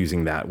I was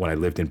using that when I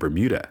lived in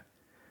Bermuda,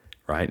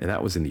 right? And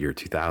that was in the year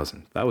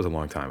 2000. That was a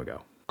long time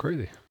ago.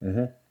 Crazy.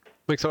 Mm-hmm.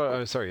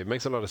 It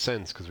makes a lot of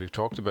sense, because we've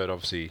talked about,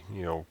 obviously,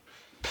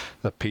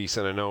 that piece,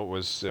 and I know it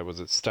was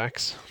it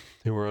Stacks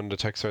who were on the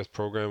TechStars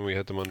program. We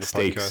had them on the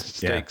podcast.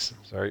 Stakes.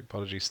 Yeah. Sorry,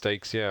 apologies.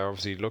 Stakes. Yeah,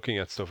 obviously looking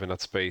at stuff in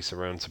that space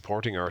around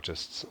supporting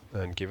artists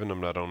and giving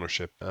them that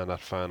ownership and that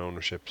fan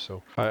ownership.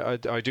 So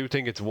I do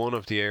think it's one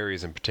of the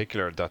areas in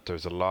particular that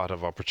there's a lot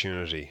of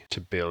opportunity to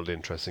build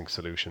interesting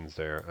solutions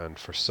there. And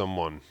for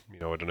someone, I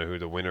don't know who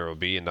the winner will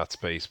be in that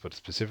space, but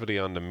specifically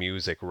on the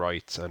music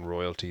rights and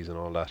royalties and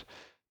all that,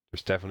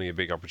 there's definitely a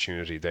big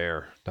opportunity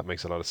there. That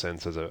makes a lot of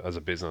sense as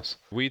a business.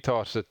 We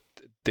thought that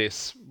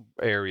this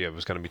area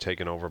was going to be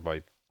taken over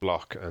by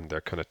Block and their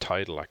kind of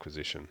Tidal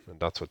acquisition, and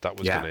that's what that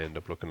was going to end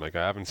up looking like.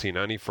 I haven't seen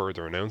any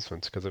further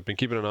announcements, because I've been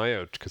keeping an eye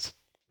out, because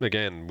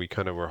again, we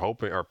kind of were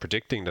hoping or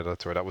predicting that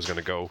that's where that was going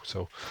to go.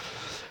 So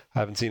I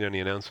haven't seen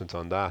any announcements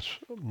on that,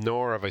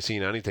 nor have I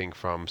seen anything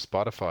from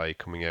Spotify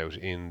coming out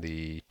in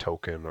the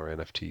token or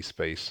NFT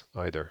space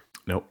either.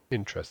 Nope.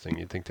 Interesting.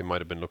 You'd think they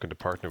might have been looking to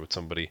partner with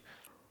somebody.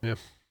 Yeah.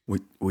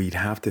 We'd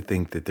have to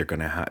think that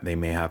they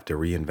may have to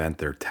reinvent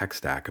their tech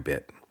stack a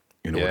bit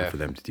in order for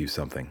them to do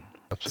something.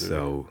 Absolutely.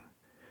 So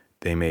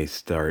they may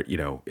start,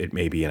 it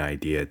may be an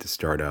idea to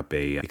start up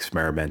a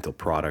experimental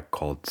product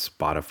called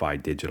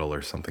Spotify Digital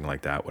or something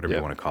like that, whatever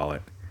you want to call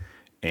it.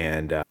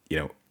 And,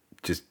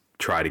 just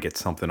try to get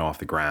something off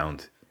the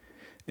ground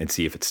and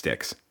see if it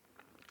sticks.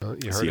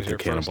 See if they're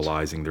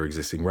cannibalizing their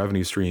existing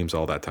revenue streams,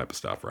 all that type of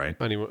stuff, right?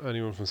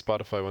 Anyone from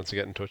Spotify wants to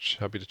get in touch,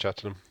 happy to chat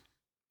to them.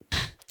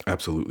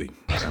 Absolutely.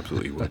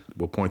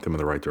 We'll point them in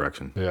the right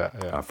direction.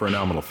 Yeah. For a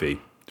nominal fee.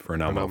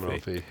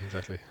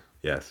 Exactly.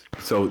 Yes.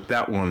 So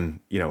that one,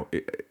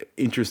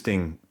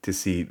 interesting to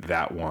see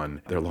that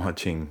one. They're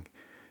launching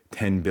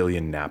 10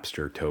 billion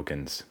Napster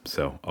tokens.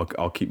 So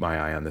I'll keep my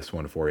eye on this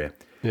one for you.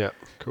 Yeah.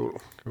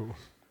 Cool.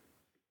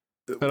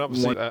 And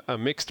obviously a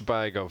mixed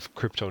bag of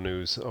crypto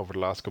news over the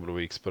last couple of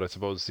weeks, but I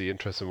suppose the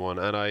interesting one,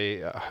 and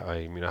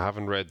I mean, I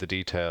haven't read the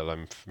detail.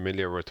 I'm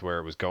familiar with where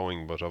it was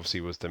going, but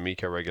obviously was the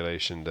MiCA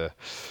regulation,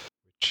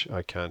 which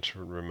I can't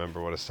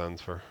remember what it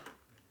stands for.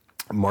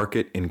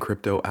 Market in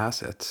crypto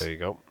assets. There you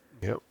go.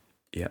 Yep.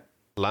 Yeah.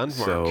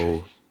 Landmark.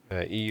 So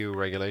EU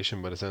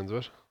regulation by the sounds of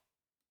it.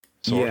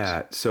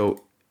 Yeah.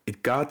 So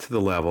it got to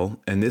the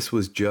level, and this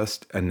was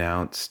just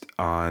announced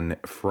on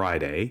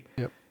Friday.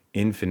 Yep.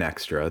 In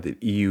Finextra, the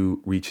EU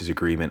reaches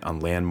agreement on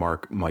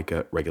landmark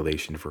MiCA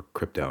regulation for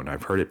crypto. And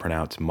I've heard it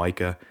pronounced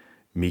MiCA,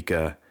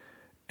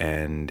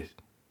 and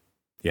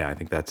I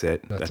think that's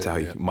it. That's how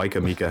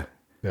MiCA.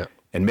 Yeah.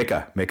 And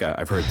MiCA.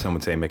 I've heard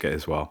someone say MiCA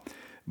as well.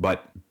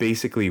 But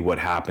basically what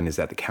happened is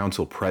that the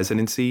Council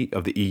Presidency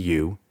of the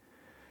EU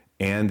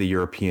and the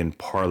European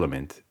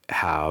Parliament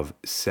have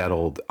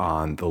settled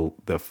on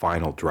the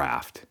final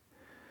draft.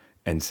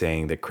 and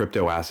saying that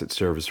crypto asset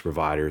service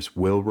providers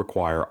will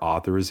require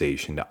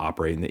authorization to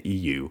operate in the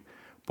EU,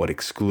 but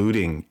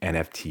excluding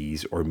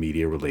NFTs or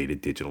media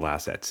related digital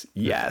assets.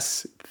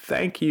 Yes,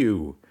 thank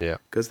you. Yeah.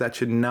 Because that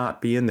should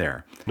not be in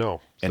there.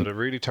 No. So And- they're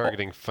really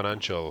targeting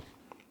financial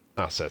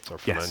assets or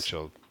Yes.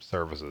 financial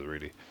services,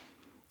 really.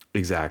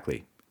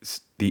 Exactly.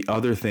 The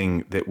other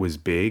thing that was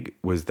big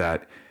was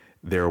that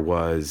there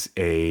was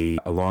a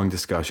long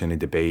discussion and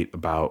debate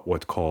about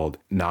what's called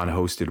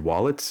non-hosted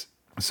wallets.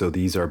 So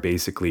these are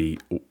basically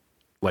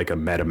like a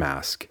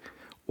MetaMask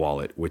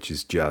wallet, which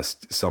is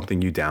just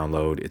something you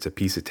download. It's a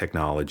piece of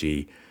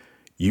technology.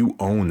 You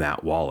own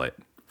that wallet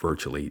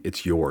virtually.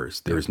 It's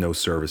yours. There's no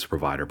service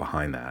provider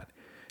behind that.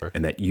 Right.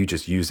 And that you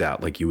just use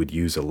that like you would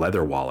use a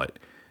leather wallet.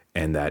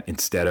 And that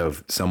instead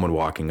of someone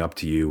walking up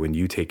to you and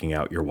you taking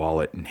out your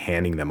wallet and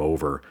handing them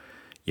over,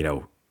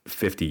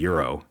 50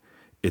 euro,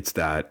 it's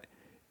that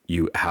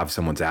you have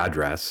someone's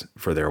address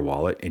for their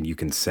wallet and you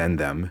can send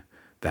them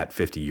that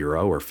 50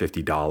 euro or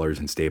 $50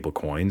 in stable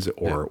coins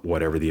or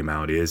whatever the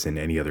amount is in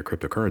any other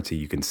cryptocurrency.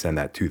 You can send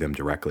that to them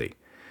directly.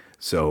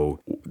 So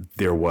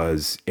there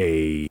was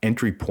a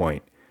entry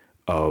point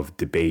of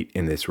debate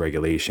in this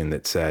regulation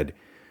that said,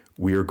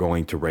 we're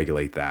going to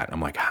regulate that.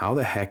 I'm like, how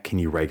the heck can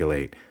you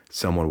regulate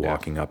someone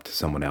walking up to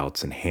someone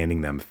else and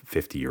handing them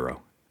 50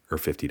 euro or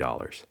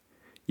 $50?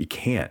 You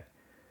can't.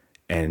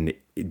 And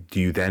do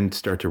you then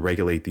start to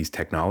regulate these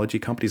technology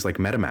companies like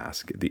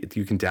MetaMask?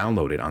 You can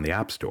download it on the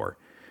App Store.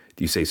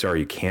 Do you say, sorry,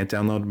 you can't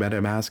download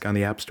MetaMask on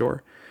the App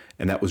Store?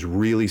 And that was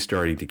really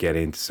starting to get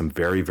into some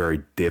very,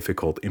 very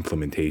difficult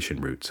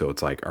implementation routes. So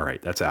it's like, all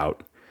right, that's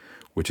out,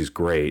 which is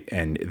great.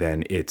 And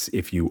then it's,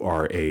 if you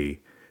are a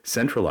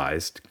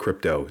centralized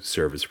crypto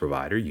service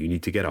provider, you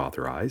need to get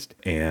authorized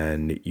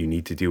and you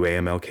need to do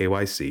AML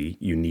KYC.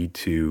 You need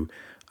to,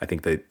 I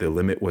think that the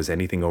limit was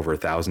anything over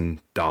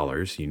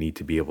 $1,000. You need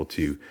to be able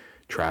to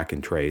track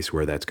and trace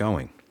where that's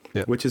going,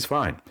 which is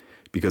fine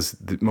because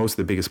most of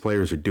the biggest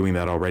players are doing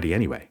that already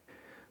anyway.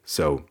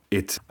 So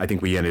I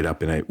think we ended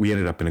up in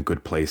a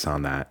good place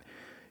on that.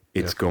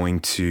 It's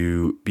going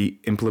to be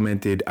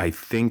implemented. I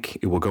think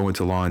it will go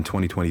into law in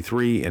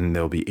 2023 and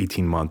there'll be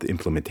 18-month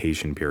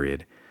implementation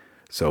period.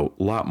 So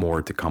a lot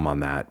more to come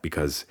on that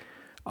because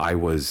I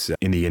was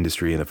in the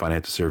industry, in the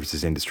financial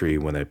services industry,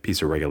 when a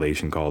piece of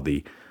regulation called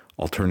the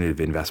Alternative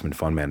Investment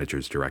Fund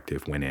Managers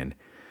Directive went in.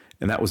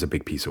 And that was a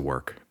big piece of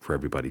work for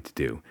everybody to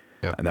do.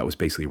 Yeah. And that was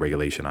basically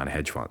regulation on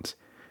hedge funds.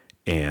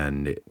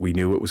 And we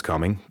knew it was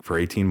coming for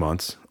 18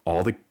 months.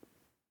 All the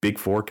big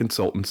four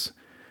consultants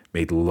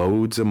made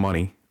loads of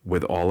money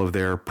with all of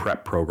their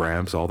prep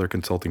programs, all their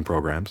consulting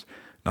programs.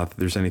 Not that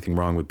there's anything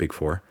wrong with big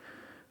four.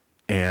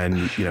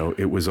 And,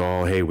 it was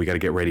all, hey, we got to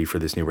get ready for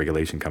this new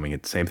regulation coming.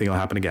 The same thing will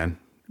happen again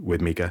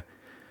with MiCA.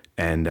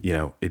 And,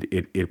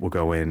 it will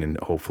go in and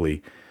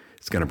hopefully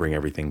it's going to bring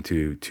everything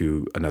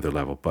to another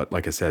level. But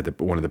like I said,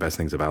 one of the best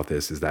things about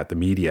this is that the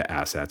media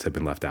assets have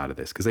been left out of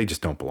this because they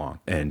just don't belong.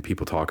 And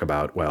people talk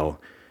about,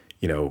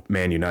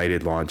 Man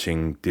United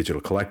launching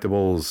digital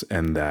collectibles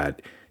and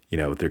that,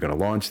 they're going to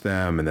launch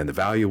them and then the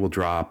value will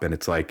drop. And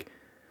it's like,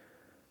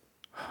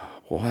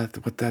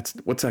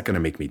 what's that going to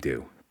make me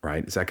do?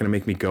 Right? Is that going to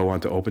make me go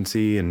onto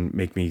OpenSea and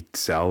make me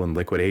sell and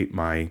liquidate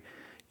my,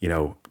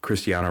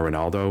 Cristiano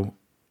Ronaldo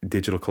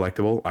digital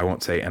collectible? I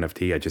won't say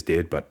NFT. I just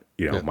did, but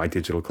my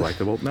digital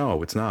collectible.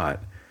 No, it's not.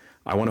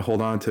 I want to hold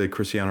on to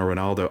Cristiano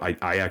Ronaldo.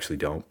 I actually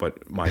don't,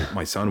 but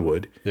my son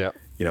would. Yeah.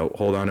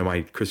 Hold on to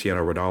my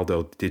Cristiano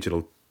Ronaldo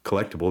digital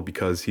collectible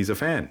because he's a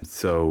fan.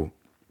 So,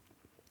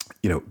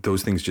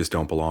 those things just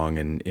don't belong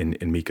in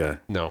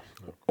MiCA. No.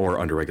 Or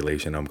under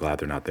regulation. I'm glad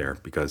they're not there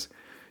because,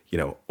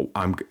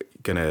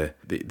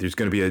 there's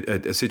going to be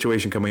a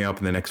situation coming up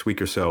in the next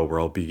week or so where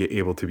I'll be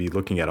able to be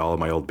looking at all of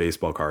my old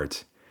baseball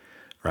cards.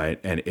 Right.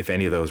 And if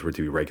any of those were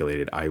to be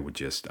regulated, I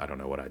don't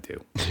know what I'd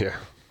do. Yeah.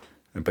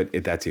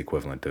 But that's the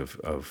equivalent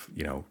of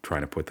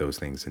trying to put those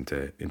things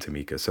into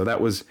MiCA. So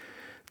that was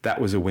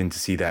a win to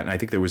see that. And I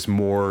think there was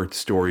more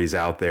stories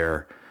out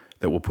there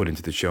that we'll put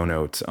into the show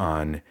notes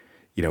on,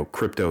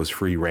 crypto's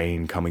free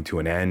reign coming to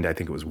an end. I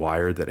think it was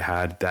Wired that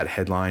had that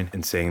headline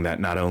and saying that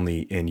not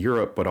only in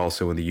Europe, but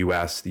also in the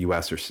U.S. The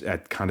U.S. are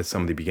at kind of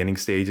some of the beginning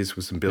stages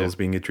with some bills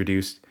being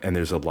introduced. And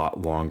there's a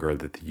lot longer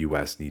that the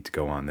U.S. need to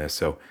go on this.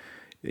 So,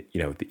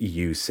 the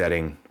EU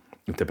setting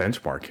the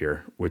benchmark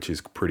here, which is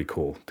pretty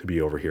cool to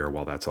be over here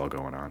while that's all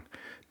going on.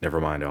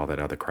 Never mind all that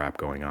other crap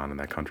going on in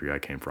that country I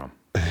came from.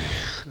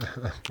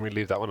 Can we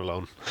leave that one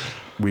alone?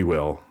 We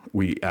will.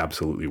 We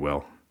absolutely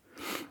will.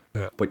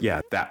 Yeah. But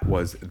yeah, that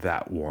was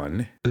that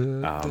one.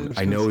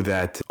 I know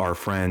that our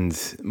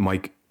friend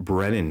Mike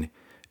Brennan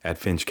at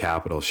Finch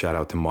Capital, shout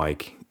out to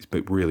Mike. He's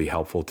been really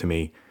helpful to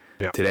me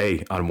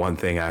today on one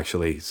thing,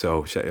 actually.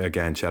 So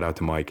again, shout out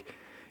to Mike.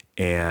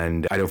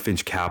 And I know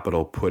Finch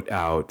Capital put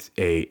out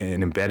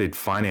an embedded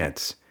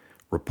finance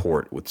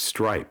report with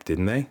Stripe,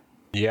 didn't they?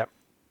 Yeah.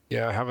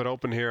 Yeah, I have it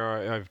open here.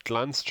 I've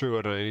glanced through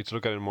it and I need to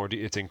look at it more.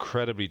 It's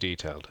incredibly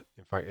detailed.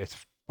 In fact,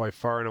 it's by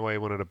far and away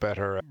one of the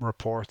better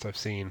reports I've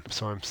seen.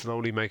 So I'm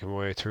slowly making my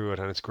way through it,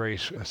 and it's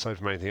great. Aside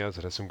from anything else,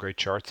 it has some great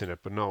charts in it.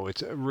 But no,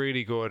 it's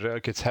really good.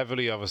 Like, it's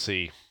heavily,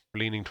 obviously,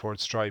 leaning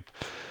towards Stripe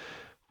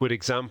with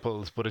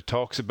examples, but it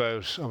talks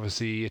about,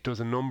 obviously, it does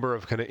a number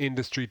of kind of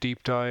industry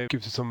deep dive,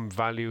 gives you some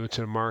value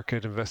to the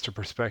market, investor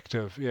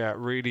perspective. Yeah,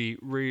 really,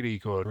 really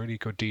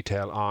good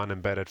detail on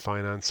embedded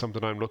finance,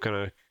 something I'm looking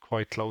at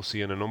quite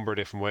closely in a number of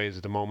different ways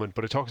at the moment.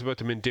 But it talks about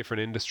them in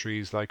different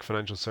industries like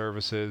financial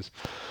services,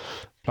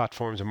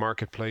 platforms and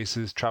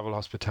marketplaces, travel,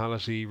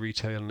 hospitality,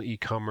 retail, and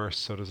e-commerce.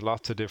 So there's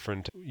lots of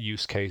different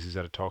use cases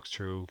that it talks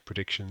through,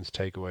 predictions,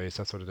 takeaways,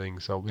 that sort of thing.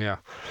 So yeah,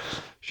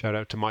 shout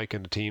out to Mike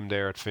and the team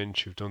there at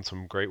Finch, who've done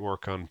some great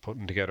work on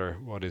putting together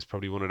what is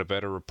probably one of the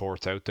better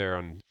reports out there,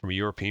 on from a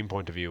European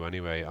point of view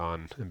anyway,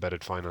 on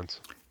embedded finance.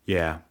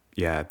 Yeah.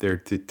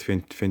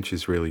 Finch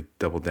has really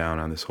doubled down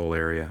on this whole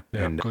area.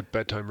 Yeah, and good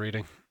bedtime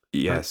reading.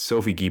 Yes,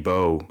 Sophie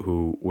Guibault,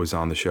 who was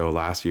on the show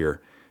last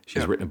year,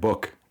 she's written a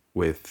book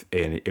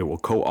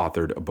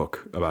co-authored a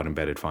book about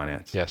embedded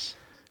finance. Yes.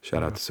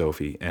 Shout out to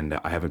Sophie. And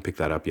I haven't picked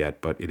that up yet,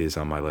 but it is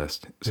on my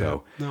list.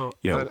 So, I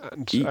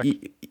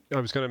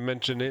was going to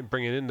mention it,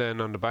 bring it in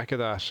then on the back of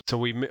that. So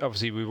we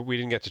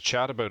didn't get to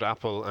chat about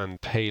Apple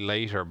and Pay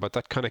Later, but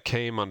that kind of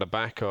came on the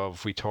back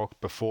of, we talked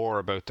before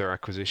about their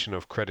acquisition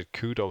of Credit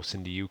Kudos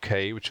in the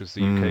UK, which was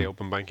the UK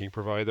open banking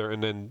provider.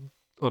 And then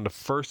on the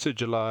 1st of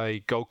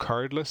July, Go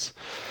Cardless,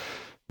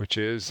 which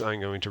is,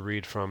 I'm going to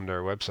read from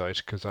their website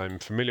because I'm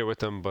familiar with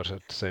them, but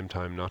at the same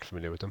time not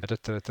familiar with them.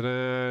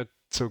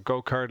 So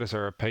Go Cardless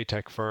are a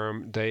paytech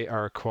firm. They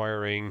are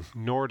acquiring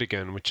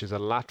Nordigan, which is a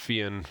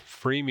Latvian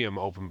freemium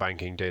open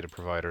banking data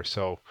provider.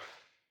 So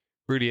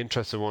really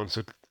interesting one.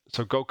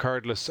 So Go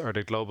Cardless are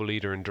the global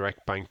leader in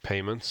direct bank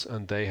payments,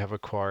 and they have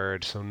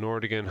acquired, so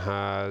Nordigan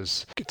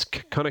has its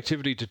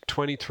connectivity to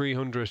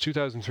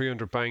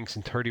 2,300 banks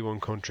in 31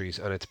 countries,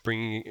 and it's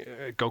bringing,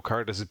 Go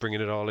Cardless is bringing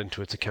it all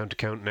into its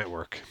account-to-account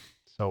network.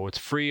 So it's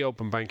free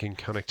open banking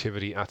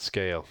connectivity at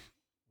scale,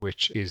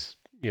 which is,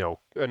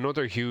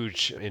 another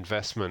huge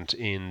investment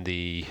in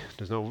there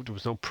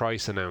was no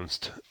price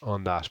announced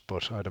on that,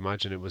 but I'd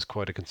imagine it was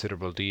quite a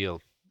considerable deal.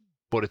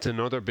 But it's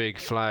another big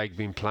flag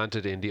being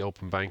planted in the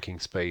open banking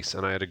space.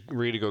 And I had a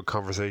really good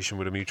conversation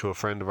with a mutual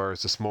friend of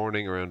ours this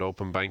morning around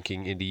open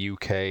banking in the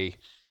UK.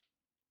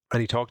 And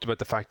he talked about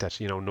the fact that,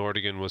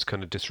 Nordigan was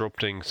kind of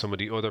disrupting some of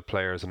the other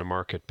players in the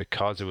market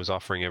because it was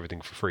offering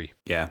everything for free.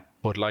 Yeah.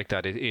 But like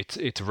that,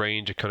 its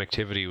range of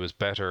connectivity was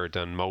better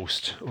than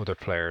most other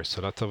players.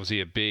 So that's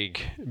obviously a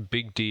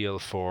big deal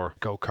for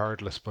Go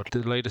Cardless. But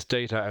the latest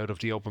data out of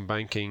the open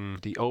banking,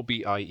 the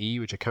OBIE,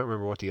 which I can't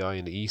remember what the I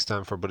and the E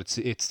stand for, but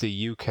it's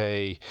the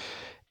UK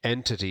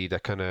entity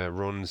that kind of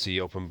runs the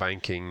open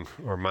banking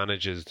or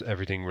manages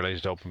everything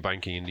related to open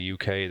banking in the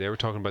UK. They were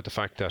talking about the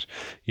fact that,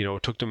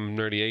 it took them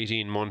nearly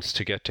 18 months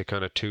to get to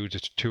kind of 2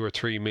 or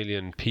 3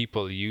 million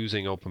people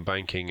using open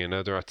banking, and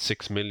now they're at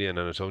 6 million,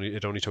 and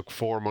it only took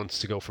 4 months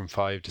to go from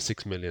 5 to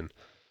 6 million,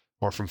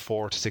 or from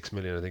 4 to 6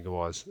 million, I think it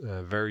was.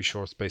 A very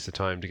short space of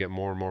time to get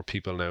more and more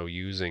people now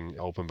using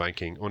open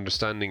banking,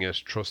 understanding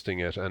it, trusting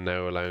it, and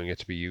now allowing it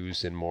to be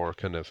used in more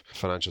kind of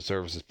financial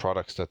services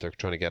products that they're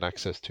trying to get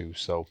access to.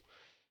 So,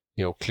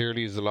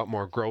 clearly there's a lot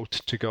more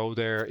growth to go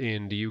there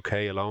in the UK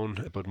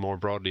alone, but more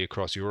broadly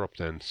across Europe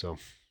then. So,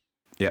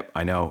 yep,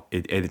 I know.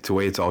 It's the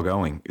way it's all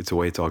going. It's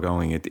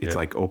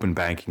like open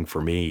banking for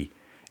me,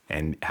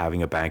 and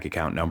having a bank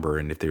account number.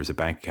 And if there's a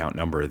bank account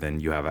number, then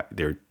you have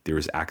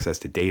there's access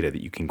to data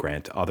that you can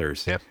grant to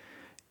others. Yep.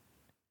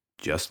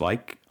 Just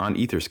like on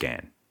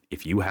Etherscan.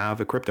 If you have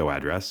a crypto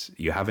address,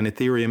 you have an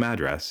Ethereum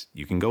address,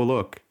 you can go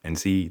look and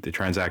see the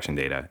transaction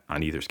data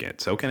on Etherscan.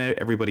 So can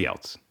everybody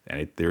else.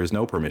 And there is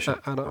no permission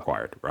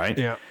required, right?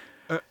 Yeah.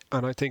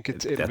 And I think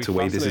that's the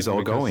way this is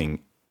all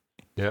going.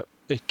 Yeah.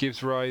 It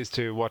gives rise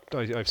to what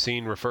I've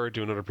seen referred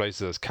to in other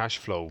places as cash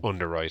flow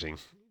underwriting.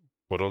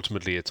 But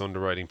ultimately, it's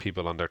underwriting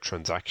people on their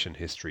transaction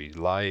history,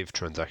 live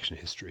transaction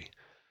history,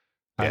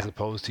 as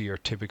opposed to your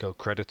typical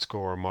credit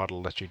score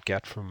model that you'd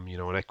get from, an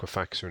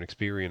Equifax or an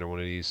Experian or one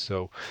of these.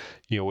 So,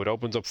 it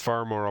opens up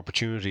far more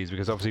opportunities,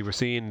 because obviously we're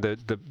seeing the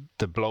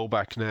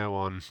blowback now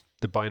on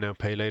the buy now,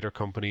 pay later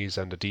companies,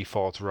 and the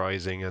defaults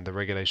rising and the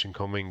regulation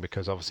coming,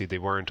 because obviously they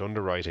weren't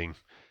underwriting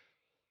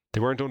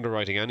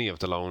any of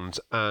the loans,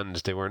 and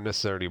they weren't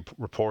necessarily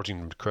reporting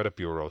them to credit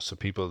bureaus. So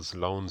people's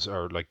loans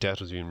or debt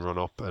was being run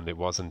up, and it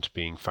wasn't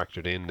being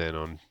factored in then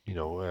on, a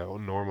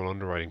normal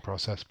underwriting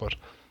process. But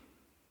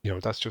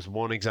that's just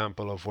one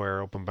example of where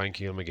open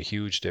banking will make a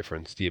huge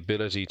difference. The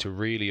ability to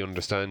really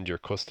understand your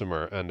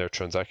customer and their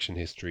transaction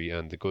history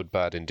and the good,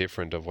 bad,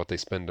 indifferent of what they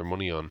spend their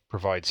money on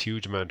provides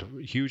huge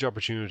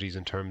opportunities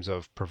in terms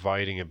of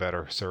providing a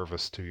better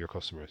service to your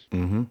customers.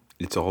 Mm-hmm.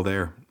 It's all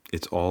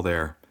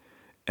there.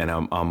 And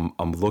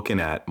I'm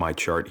looking at my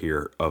chart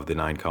here of the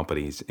 9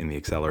 companies in the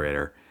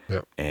accelerator.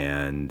 Yep.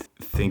 And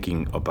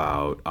thinking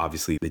about,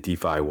 obviously, the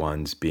DeFi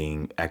ones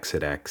being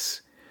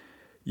ExitX,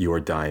 Your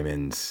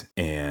Diamonds,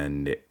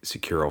 and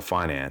Securo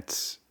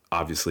Finance.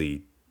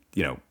 Obviously,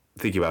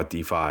 thinking about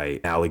DeFi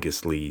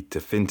analogously to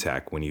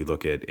fintech, when you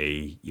look at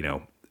a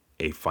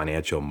a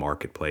financial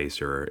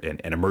marketplace or an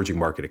emerging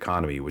market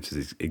economy, which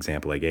is the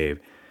example I gave.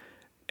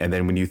 And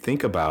then when you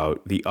think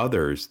about the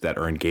others that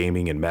are in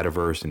gaming and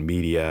metaverse and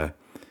media,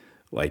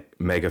 like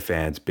Mega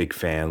Fans, Big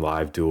Fan,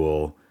 Live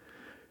Duel,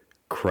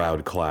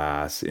 Crowd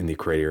Class in the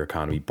creator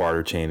economy,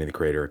 Barter Chain in the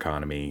creator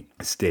economy,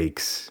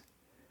 Stakes,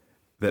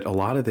 that a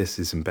lot of this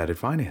is embedded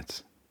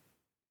finance.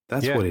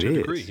 That's what it is.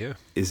 Degree,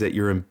 is that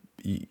you're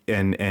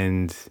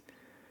and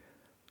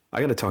I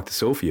got to talk to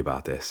Sophie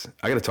about this.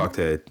 I got to talk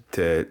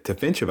to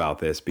Finch about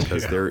this,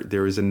 because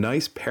there is a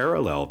nice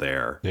parallel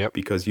there. Yep.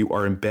 Because you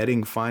are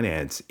embedding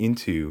finance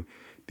into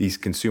these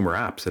consumer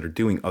apps that are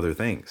doing other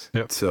things.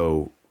 Yep.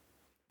 So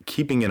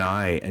keeping an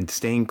eye and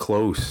staying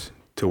close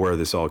to where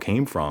this all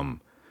came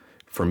from,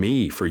 for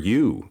me, for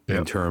you,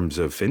 in terms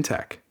of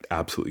fintech,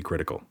 absolutely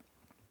critical.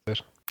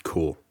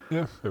 Cool.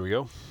 Yeah, there we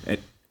go.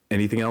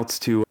 Anything else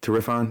to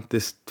riff on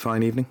this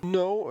fine evening?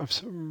 No,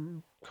 I've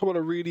a couple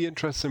of really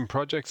interesting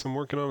projects I'm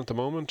working on at the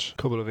moment.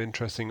 A couple of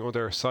interesting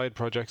other side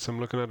projects I'm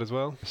looking at as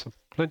well. So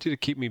plenty to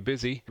keep me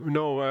busy.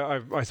 No,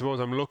 I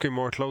suppose I'm looking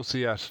more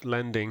closely at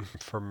lending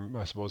from,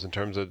 I suppose, in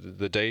terms of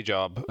the day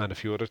job and a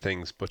few other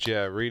things. But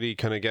yeah, really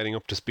kind of getting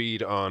up to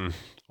speed on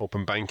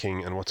open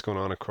banking and what's going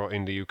on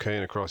in the UK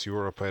and across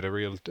Europe. I had a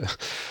real,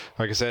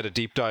 like I said, a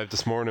deep dive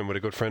this morning with a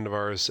good friend of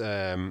ours,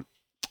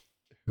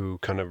 who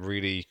kind of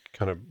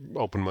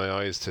opened my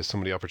eyes to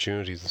some of the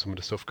opportunities and some of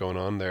the stuff going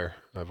on there.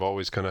 I've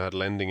always kind of had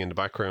lending in the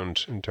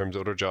background in terms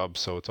of other jobs,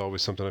 so it's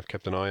always something I've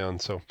kept an eye on.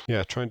 So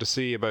yeah, trying to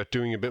see about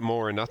doing a bit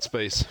more in that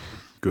space.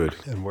 Good.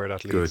 And where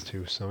that leads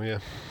to. So yeah,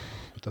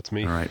 but that's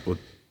me. All right. Well,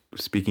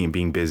 speaking of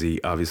being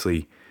busy,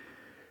 obviously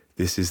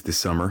this is the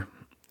summer,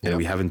 and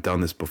we haven't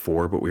done this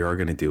before, but we are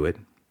going to do it.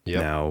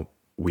 Yep. Now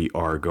we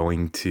are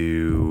going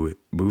to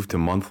move to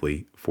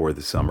monthly for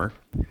the summer.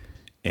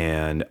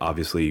 And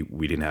obviously,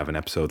 we didn't have an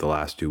episode the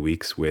last 2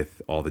 weeks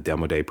with all the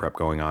demo day prep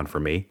going on for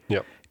me.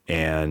 Yep.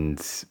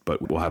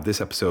 But we'll have this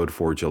episode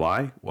for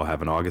July. We'll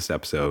have an August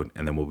episode,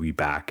 and then we'll be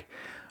back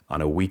on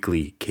a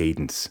weekly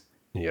cadence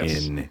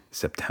in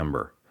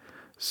September.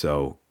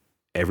 So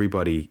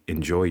everybody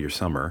enjoy your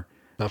summer.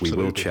 Absolutely.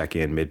 We will check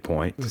in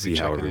midpoint to see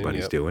how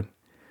everybody's doing.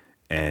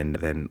 And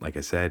then, like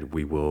I said,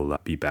 we will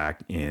be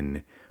back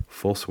in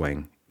full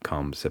swing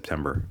come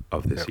September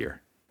of this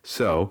year.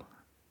 So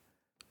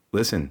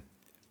listen,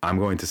 I'm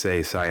going to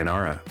say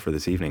sayonara for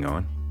this evening,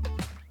 Owen.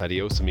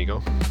 Adios,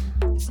 amigo.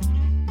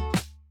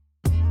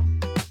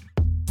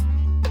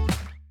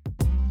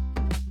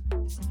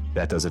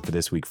 That does it for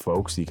this week,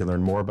 folks. You can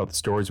learn more about the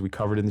stories we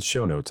covered in the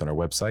show notes on our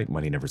website,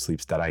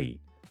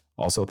 moneyneversleeps.ie.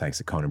 Also, thanks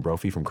to Conan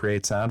Brophy from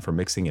Create Sound for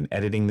mixing and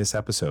editing this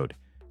episode.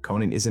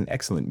 Conan is an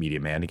excellent media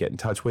man to get in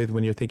touch with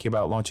when you're thinking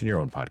about launching your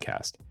own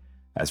podcast.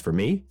 As for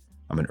me,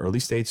 I'm an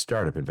early-stage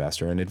startup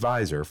investor and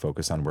advisor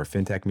focused on where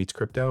fintech meets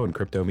crypto and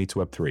crypto meets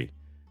Web3.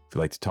 If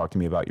you'd like to talk to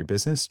me about your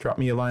business, drop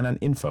me a line on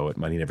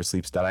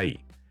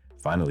info@moneyneversleeps.ie.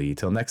 Finally,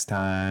 till next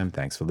time,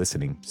 thanks for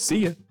listening. See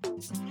ya!